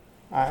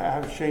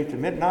 I'm ashamed to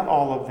admit, not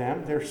all of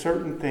them. There are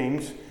certain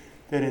things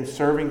that in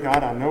serving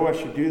God, I know I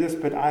should do this,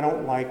 but I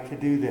don't like to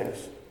do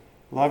this.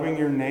 Loving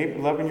your neighbor,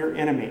 loving your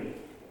enemy.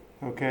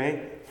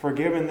 Okay?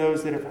 Forgiving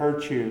those that have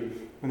hurt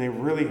you when they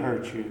really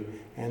hurt you.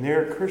 And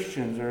they're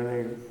Christians or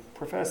they're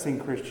professing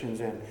Christians,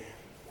 and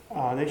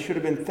they should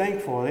have been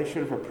thankful. They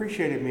should have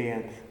appreciated me,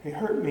 and they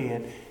hurt me.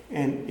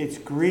 And it's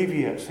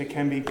grievous. It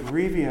can be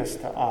grievous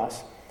to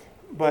us.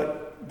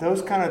 But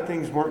those kind of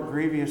things weren't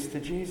grievous to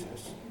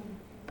Jesus.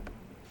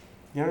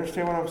 You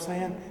understand what I'm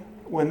saying?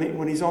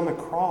 When he's on the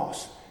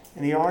cross,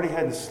 and he already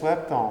hadn't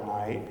slept all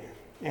night,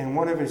 and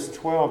one of his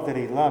 12 that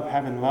he loved,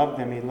 having loved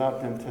them, he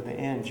loved them to the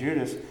end.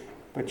 Judas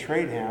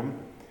betrayed him,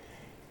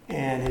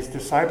 and his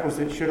disciples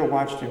that should have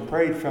watched him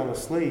pray fell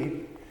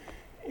asleep,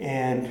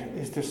 and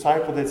his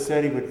disciple that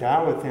said he would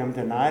die with him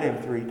denied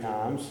him 3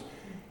 times,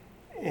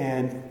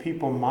 and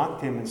people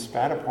mocked him and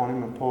spat upon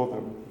him and pulled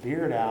the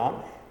beard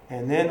out,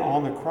 and then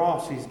on the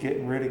cross he's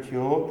getting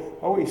ridiculed.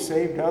 Oh, he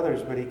saved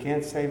others, but he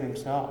can't save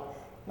himself.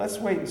 Let's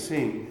wait and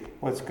see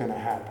what's going to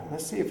happen.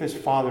 Let's see if his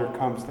father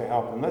comes to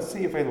help him. Let's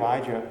see if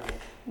Elijah,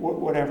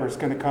 whatever, is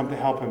going to come to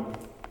help him.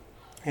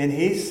 And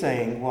he's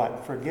saying,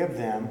 what? Forgive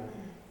them,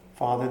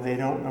 Father, they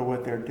don't know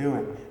what they're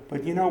doing.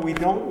 But we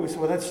say,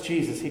 well, that's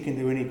Jesus. He can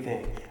do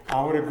anything.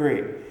 I would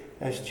agree.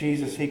 That's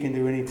Jesus. He can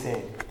do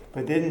anything.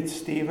 But didn't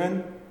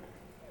Stephen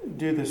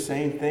do the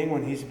same thing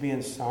when he's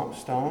being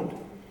stoned?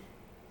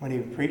 When he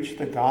preached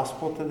the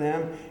gospel to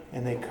them,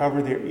 and they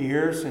covered their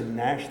ears and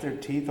gnashed their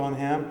teeth on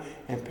him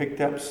and picked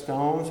up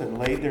stones and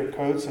laid their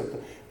coats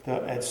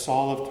at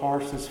Saul of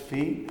Tarsus'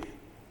 feet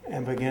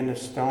and began to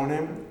stone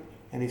him.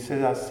 And he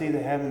said, I see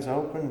the heavens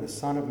open and the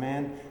Son of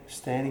Man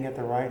standing at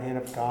the right hand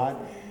of God.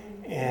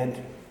 And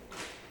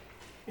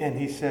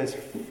he says,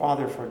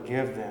 Father,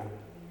 forgive them.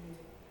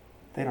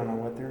 They don't know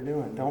what they're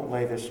doing. Don't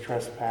lay this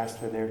trespass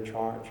to their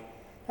charge.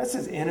 That's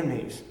his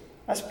enemies.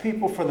 That's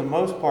people, for the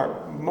most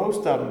part,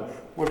 most of them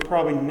would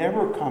probably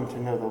never come to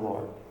know the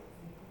Lord.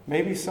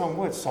 Maybe some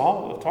would.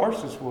 Saul of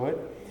Tarsus would.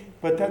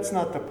 But that's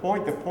not the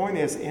point. The point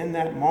is, in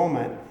that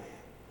moment,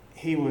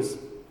 he was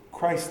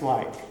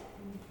Christ-like.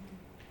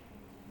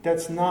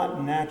 That's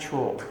not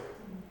natural.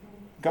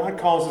 God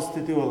calls us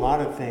to do a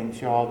lot of things,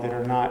 y'all, that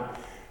are not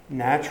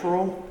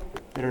natural,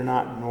 that are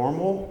not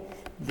normal.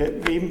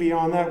 That even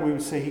beyond that, we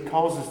would say he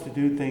calls us to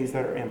do things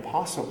that are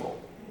impossible.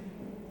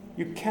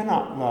 You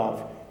cannot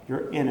love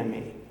your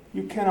enemy.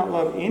 You cannot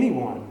love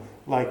anyone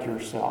like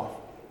yourself.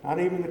 Not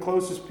even the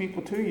closest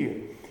people to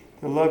you.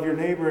 To love your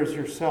neighbor as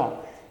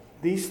yourself.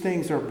 These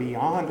things are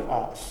beyond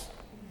us.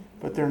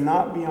 But they're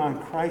not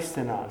beyond Christ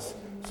in us.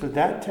 So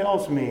that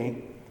tells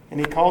me, and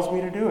he calls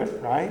me to do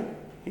it, right?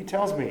 He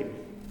tells me,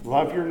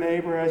 love your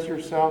neighbor as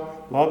yourself.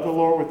 Love the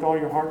Lord with all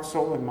your heart,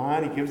 soul, and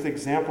mind. He gives the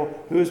example,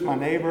 who is my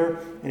neighbor?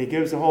 And he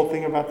gives the whole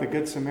thing about the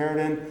Good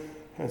Samaritan.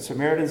 And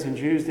Samaritans and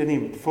Jews didn't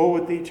even fool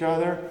with each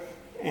other.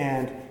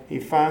 And he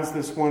finds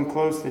this one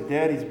close to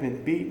dead. He's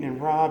been beaten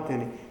and robbed,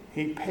 and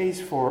he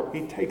pays for it.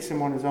 He takes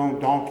him on his own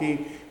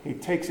donkey. He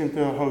takes him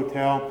to a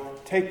hotel,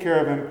 take care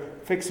of him,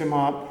 fix him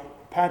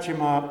up, patch him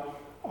up.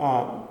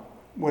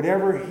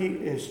 Whatever he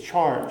is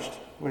charged,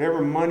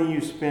 whatever money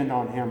you spend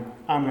on him,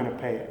 I'm going to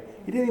pay it.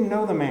 He didn't even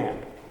know the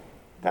man.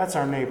 That's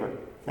our neighbor.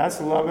 That's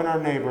loving our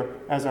neighbor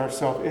as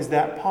ourselves. Is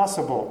that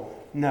possible?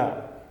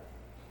 No.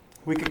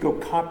 We could go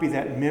copy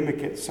that and mimic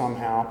it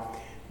somehow.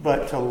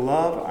 But to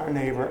love our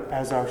neighbor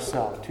as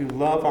ourselves, to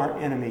love our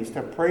enemies,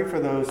 to pray for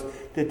those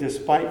that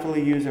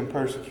despitefully use and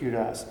persecute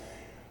us.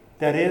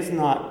 That is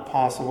not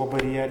possible,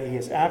 but yet he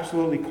has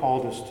absolutely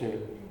called us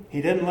to.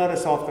 He didn't let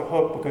us off the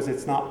hook because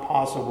it's not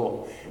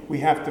possible. We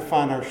have to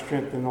find our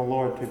strength in the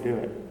Lord to do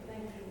it.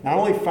 Not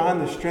only find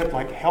the strength,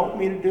 like help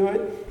me to do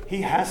it,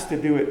 he has to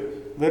do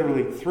it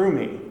literally through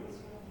me.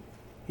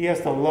 He has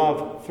to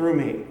love through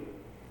me.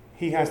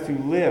 He has to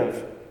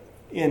live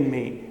in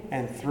me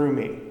and through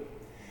me.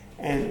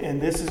 And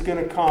this is going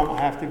to come.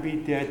 I have to be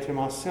dead to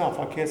myself.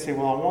 I can't say,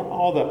 well, I want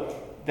all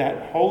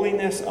that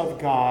holiness of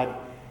God,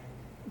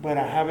 but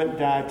I haven't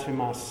died to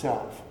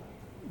myself.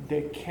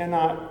 You can't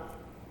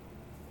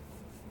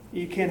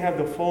have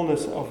the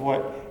fullness of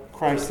what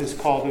Christ has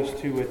called us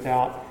to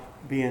without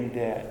being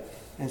dead.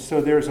 And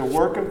so there's a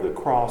work of the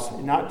cross,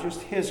 not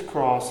just his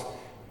cross,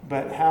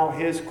 but how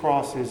his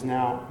cross is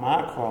now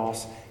my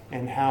cross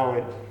and how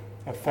it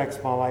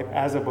affects my life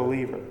as a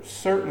believer.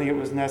 Certainly it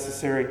was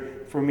necessary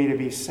for me to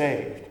be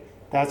saved.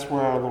 That's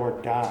where our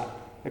Lord died,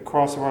 the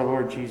cross of our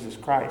Lord Jesus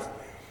Christ.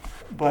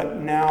 But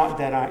now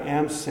that I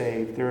am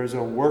saved, there is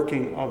a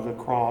working of the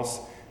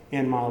cross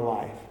in my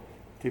life.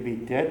 To be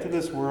dead to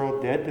this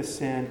world, dead to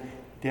sin,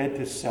 dead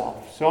to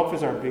self. Self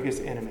is our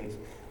biggest enemy.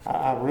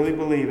 I really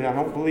believe it. I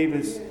don't believe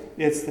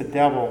it's the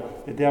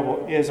devil. The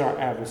devil is our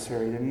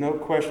adversary. There's no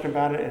question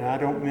about it, and I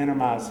don't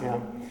minimize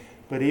him.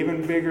 But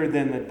even bigger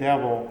than the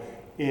devil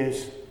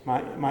is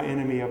my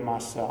enemy of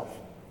myself.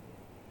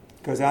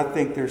 Because I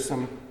think there's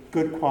some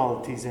good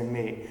qualities in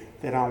me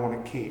that I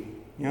want to keep.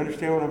 You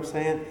understand what I'm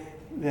saying?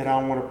 That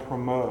I want to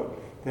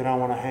promote, that I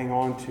want to hang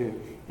on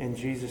to. And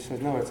Jesus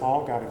says, no, it's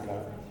all got to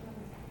go.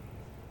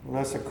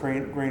 Unless a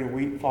grain of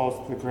wheat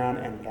falls to the ground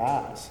and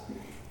dies,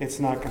 it's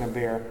not going to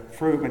bear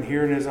fruit. And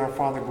herein is our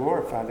Father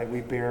glorified, that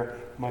we bear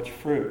much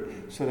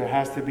fruit. So there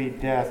has to be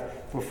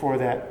death before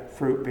that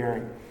fruit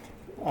bearing.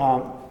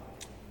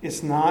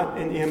 It's not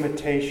an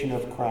imitation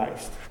of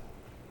Christ.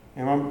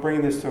 And I'm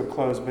bringing this to a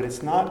close, but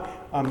it's not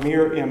a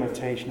mere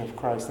imitation of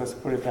Christ. Let's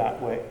put it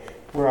that way.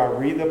 Where I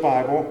read the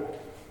Bible,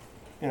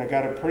 and I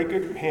got a pretty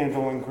good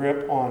handle and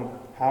grip on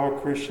how a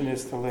Christian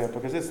is to live,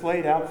 because it's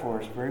laid out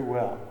for us very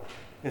well.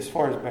 As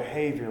far as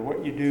behavior,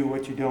 what you do,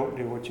 what you don't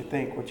do, what you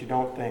think, what you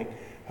don't think,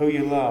 who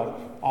you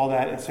love, all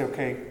that. It's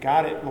okay,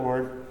 got it,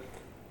 Lord.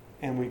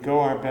 And we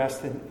go our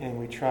best and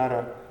we try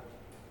to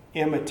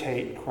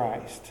imitate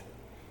Christ.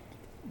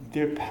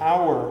 The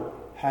power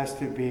has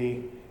to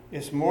be,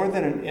 it's more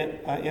than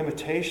an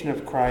imitation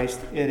of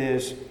Christ. It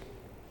is,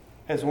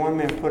 as one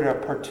man put it, a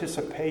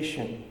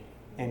participation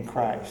in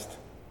Christ.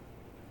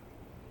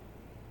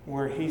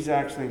 Where he's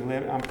actually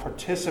living, I'm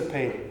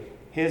participating.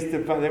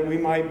 That we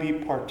might be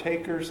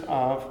partakers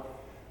of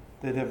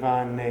the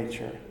divine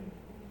nature.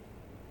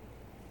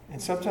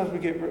 And sometimes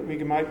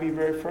we might be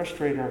very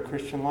frustrated in our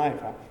Christian life.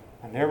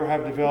 I never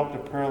have developed a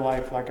prayer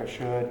life like I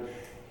should.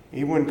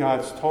 Even when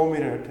God's told me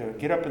to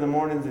get up in the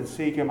mornings and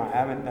seek Him, I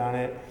haven't done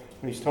it.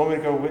 When He's told me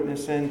to go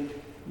witnessing,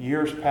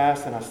 years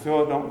past, and I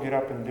still don't get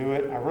up and do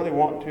it. I really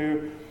want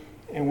to.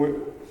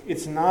 And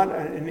it's not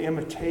an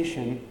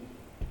imitation.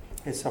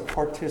 It's a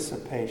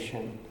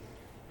participation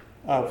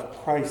of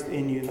Christ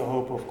in you, the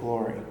hope of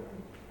glory.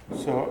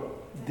 So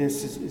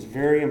this is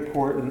very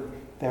important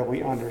that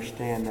we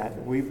understand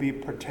that. We be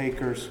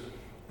partakers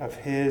of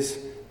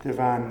His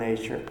divine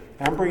nature.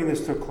 And I'm bringing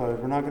this to a close.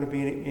 We're not going to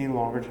be any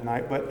longer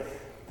tonight, but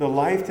the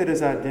life that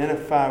is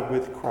identified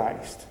with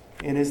Christ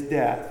in His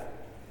death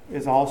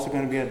is also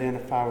going to be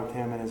identified with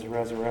Him in His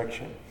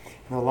resurrection.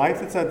 And the life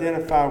that's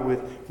identified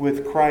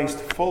with Christ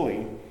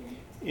fully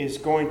is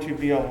going to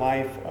be a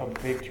life of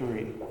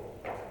victory.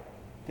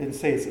 Didn't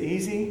say it's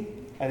easy.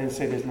 I didn't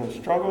say there's no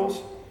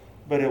struggles,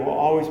 but it will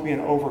always be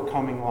an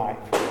overcoming life.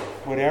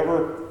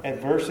 Whatever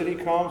adversity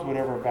comes,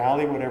 whatever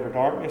valley, whatever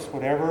darkness,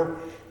 whatever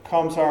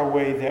comes our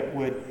way that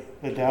would,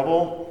 the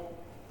devil,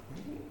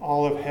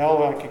 all of hell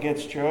like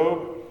against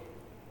Job,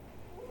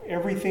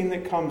 everything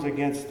that comes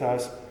against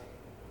us,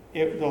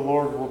 the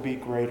Lord will be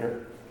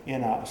greater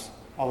in us.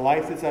 A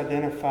life that's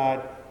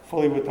identified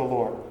fully with the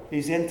Lord.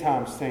 These end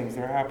times things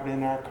that are happening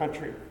in our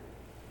country.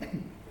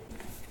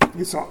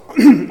 It's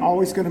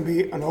always going to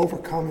be an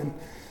overcoming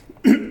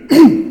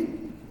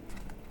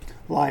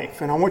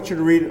life. And I want you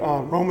to read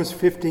Romans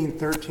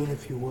 15:13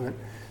 if you would.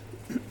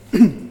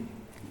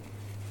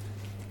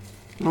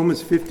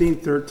 Romans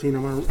 15:13.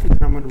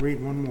 I'm going to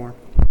read one more.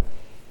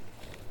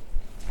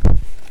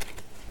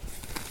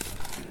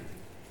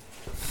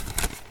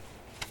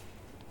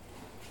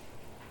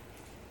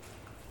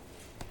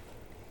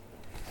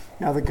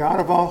 Now the God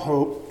of all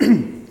hope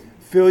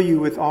fill you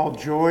with all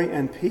joy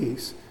and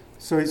peace.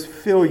 So He's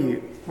fill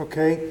you,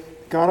 okay?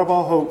 God of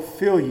all hope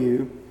fill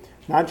you,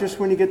 not just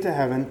when you get to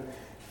heaven,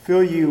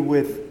 fill you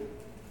with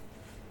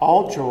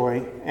all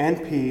joy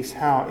and peace.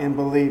 How? In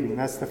believing.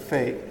 That's the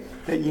faith.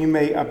 That you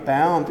may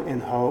abound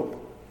in hope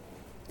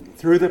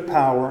through the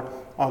power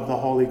of the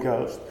Holy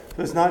Ghost.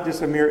 So it's not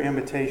just a mere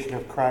imitation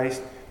of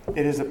Christ.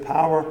 It is the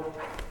power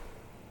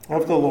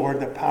of the Lord,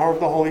 the power of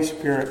the Holy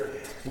Spirit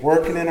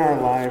working in our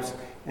lives.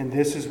 And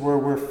this is where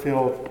we're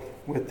filled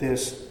with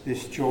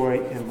this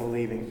joy in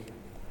believing.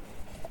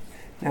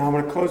 Now I'm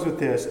going to close with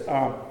this.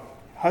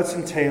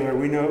 Hudson Taylor,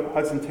 we know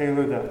Hudson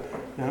Taylor,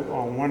 the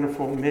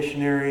wonderful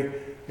missionary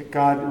that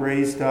God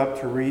raised up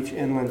to reach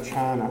inland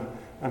China.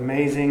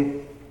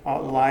 Amazing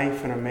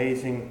life and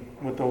amazing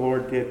what the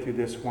Lord did through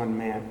this one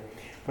man.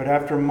 But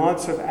after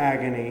months of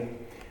agony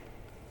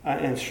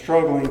and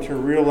struggling to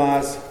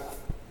realize,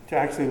 to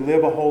actually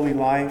live a holy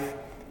life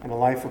and a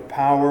life of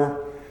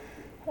power,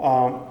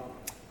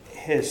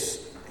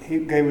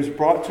 he was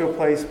brought to a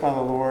place by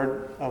the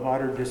Lord of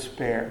utter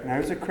despair. Now, he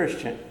was a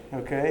Christian,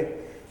 okay?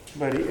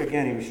 But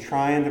he was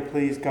trying to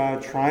please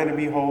God, trying to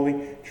be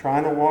holy,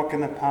 trying to walk in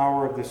the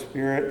power of the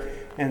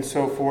Spirit, and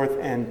so forth.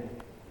 And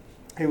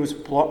he was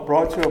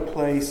brought to a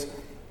place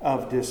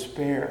of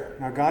despair.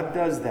 Now, God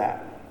does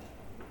that.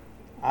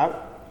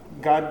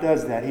 God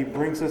does that. He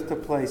brings us to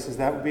places.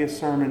 That would be a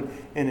sermon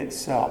in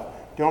itself.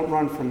 Don't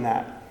run from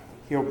that.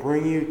 He'll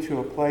bring you to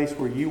a place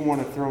where you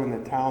want to throw in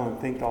the towel and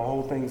think the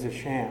whole thing's a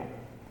sham.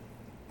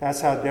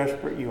 That's how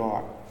desperate you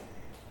are.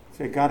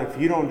 Say, God, if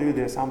you don't do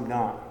this, I'm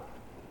done.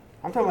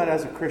 I'm talking about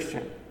as a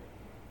Christian.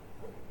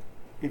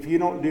 If you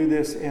don't do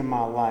this in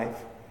my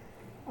life,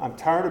 I'm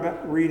tired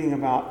of reading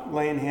about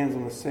laying hands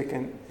on the sick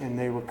and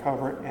they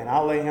recover, and I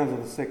lay hands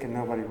on the sick and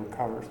nobody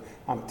recovers.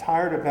 I'm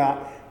tired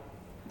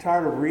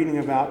of reading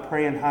about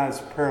praying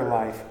highest prayer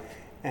life,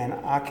 and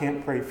I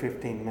can't pray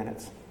 15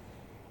 minutes.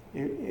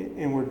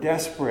 And we're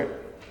desperate.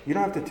 You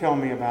don't have to tell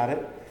me about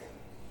it.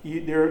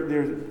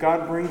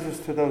 God brings us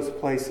to those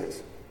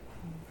places.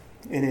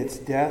 And it's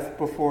death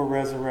before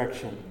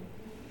resurrection.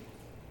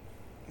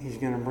 He's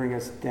going to bring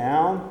us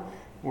down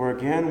where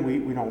again,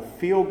 we don't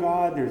feel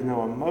God. There's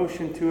no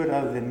emotion to it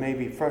other than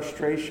maybe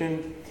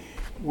frustration.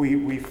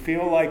 We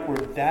feel like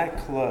we're that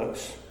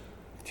close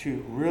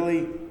to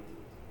really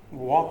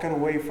walking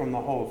away from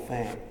the whole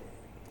thing.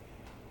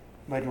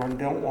 But we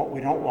don't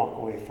walk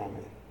away from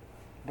it,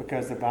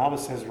 because the Bible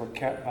says we're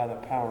kept by the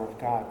power of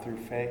God through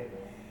faith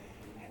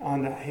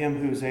on Him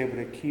who's able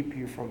to keep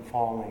you from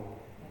falling.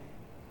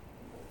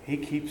 He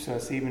keeps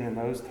us even in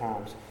those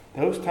times.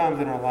 Those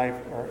times in our life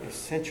are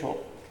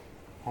essential.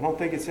 I don't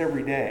think it's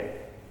every day.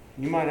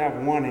 You might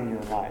have one in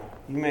your life.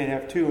 You may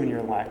have two in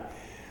your life.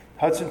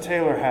 Hudson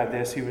Taylor had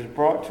this. He was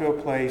brought to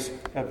a place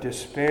of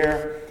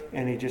despair,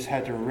 and he just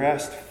had to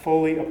rest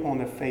fully upon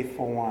the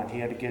faithful one. He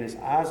had to get his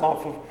eyes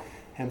off of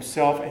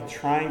himself and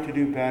trying to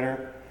do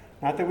better.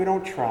 Not that we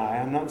don't try,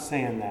 I'm not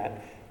saying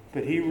that.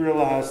 But he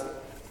realized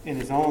in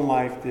his own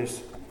life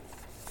this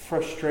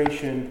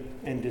frustration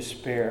and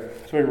despair.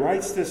 So he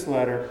writes this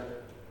letter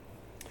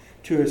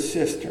to his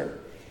sister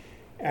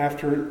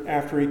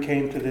after he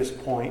came to this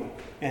point,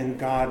 and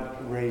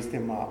God raised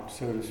him up,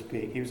 so to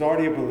speak. He was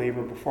already a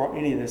believer before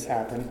any of this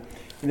happened.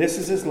 And this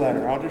is his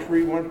letter. I'll just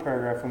read one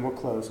paragraph and we'll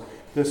close.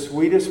 The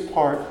sweetest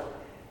part,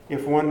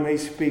 if one may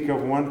speak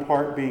of one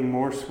part being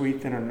more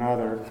sweet than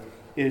another,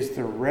 is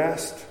the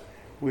rest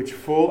which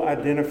full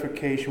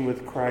identification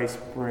with Christ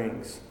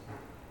brings.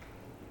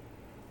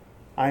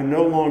 I am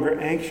no longer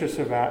anxious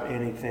about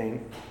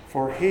anything,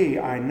 for He,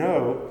 I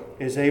know,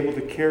 is able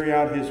to carry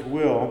out His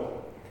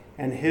will,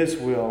 and His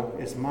will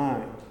is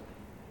mine.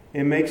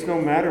 It makes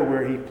no matter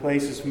where He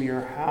places me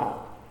or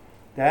how.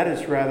 That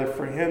is rather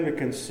for Him to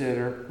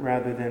consider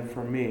rather than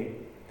for me.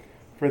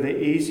 For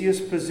the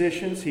easiest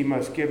positions He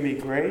must give me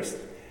grace,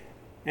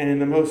 and in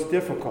the most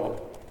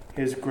difficult,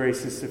 His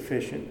grace is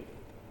sufficient.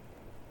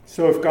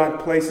 So if God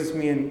places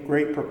me in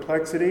great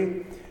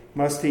perplexity,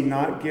 must He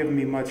not give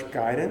me much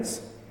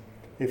guidance?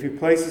 If He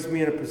places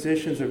me in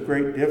positions of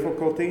great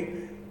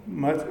difficulty,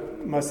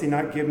 must He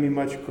not give me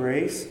much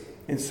grace?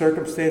 In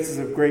circumstances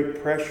of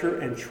great pressure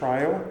and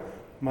trial,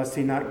 must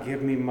He not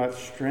give me much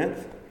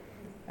strength?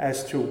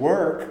 As to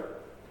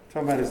work,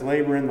 talking about His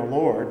labor in the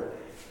Lord,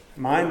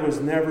 mine was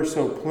never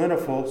so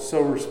plentiful,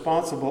 so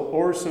responsible,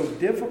 or so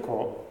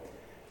difficult,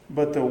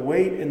 but the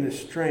weight and the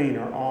strain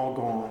are all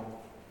gone.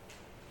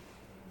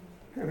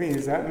 I mean,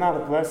 is that not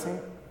a blessing?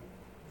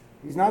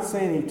 He's not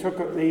saying he took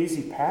the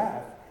easy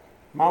path.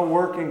 My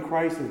work in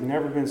Christ has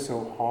never been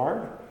so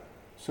hard,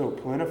 so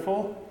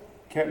plentiful,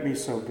 kept me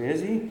so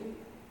busy,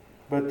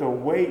 but the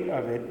weight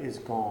of it is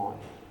gone.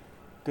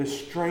 The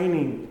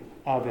straining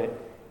of it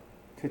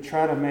to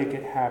try to make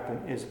it happen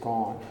is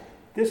gone.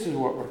 This is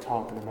what we're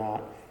talking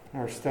about in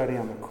our study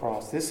on the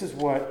cross. This is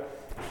what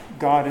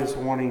God is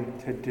wanting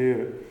to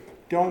do.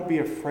 Don't be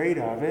afraid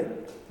of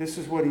it. This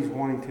is what He's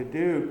wanting to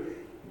do.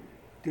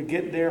 To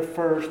get there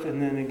first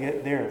and then to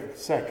get there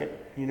second.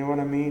 You know what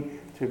I mean?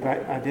 To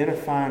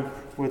identify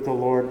with the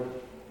Lord.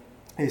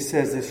 He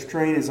says the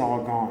strain is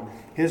all gone.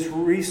 His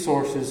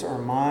resources are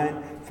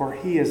mine, for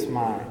He is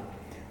mine.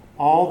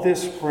 All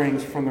this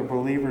springs from the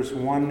believer's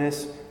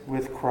oneness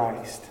with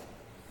Christ.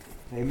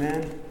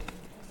 Amen?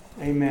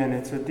 Amen.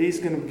 And so Dee's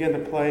going to begin to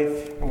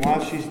play. And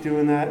while she's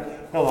doing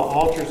that, the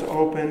altar's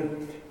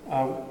open.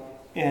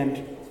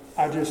 And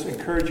I just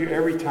encourage you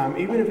every time,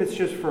 even if it's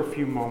just for a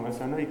few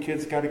moments. I know your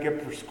kids got to get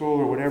up for school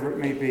or whatever it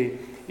may be.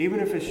 Even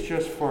if it's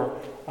just for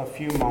a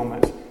few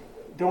moments,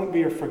 don't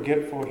be a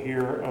forgetful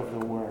hearer of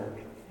the Word.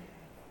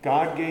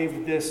 God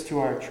gave this to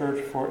our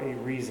church for a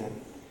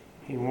reason.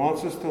 He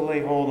wants us to lay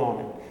hold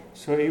on it.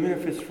 So even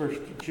if it's for a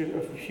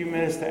few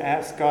minutes, to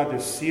ask God to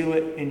seal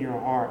it in your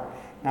heart.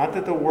 Not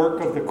that the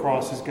work of the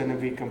cross is going to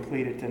be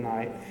completed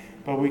tonight,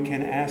 but we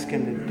can ask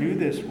Him to do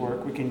this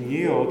work. We can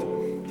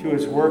yield to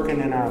His working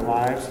in our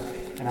lives.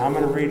 And I'm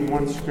going to read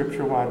one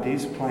scripture while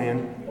Dee's playing.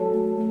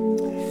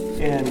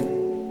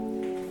 In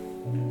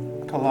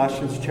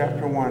Colossians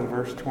chapter 1,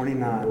 verse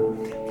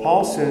 29.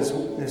 Paul says,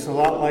 it's a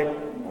lot like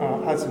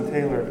Hudson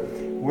Taylor,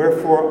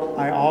 wherefore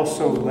I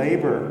also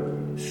labor,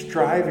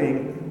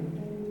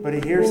 striving, but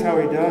here's how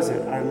he does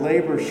it. I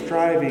labor,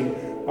 striving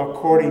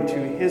according to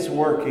His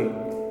working,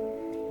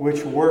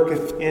 which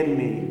worketh in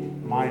me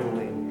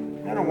mightily.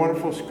 Isn't that a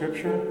wonderful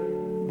scripture?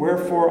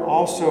 Wherefore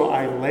also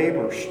I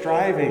labor,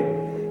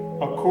 striving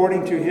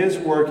according to His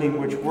working,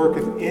 which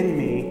worketh in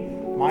me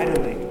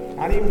mightily.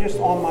 Not even just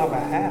on my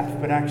behalf,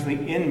 but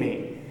actually in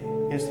me.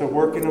 It's the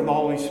working of the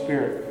Holy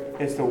Spirit.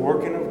 It's the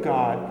working of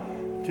God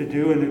to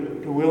do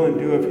and to will and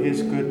do of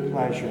His good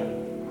pleasure.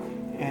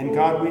 And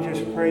God, we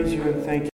just praise You and thank You.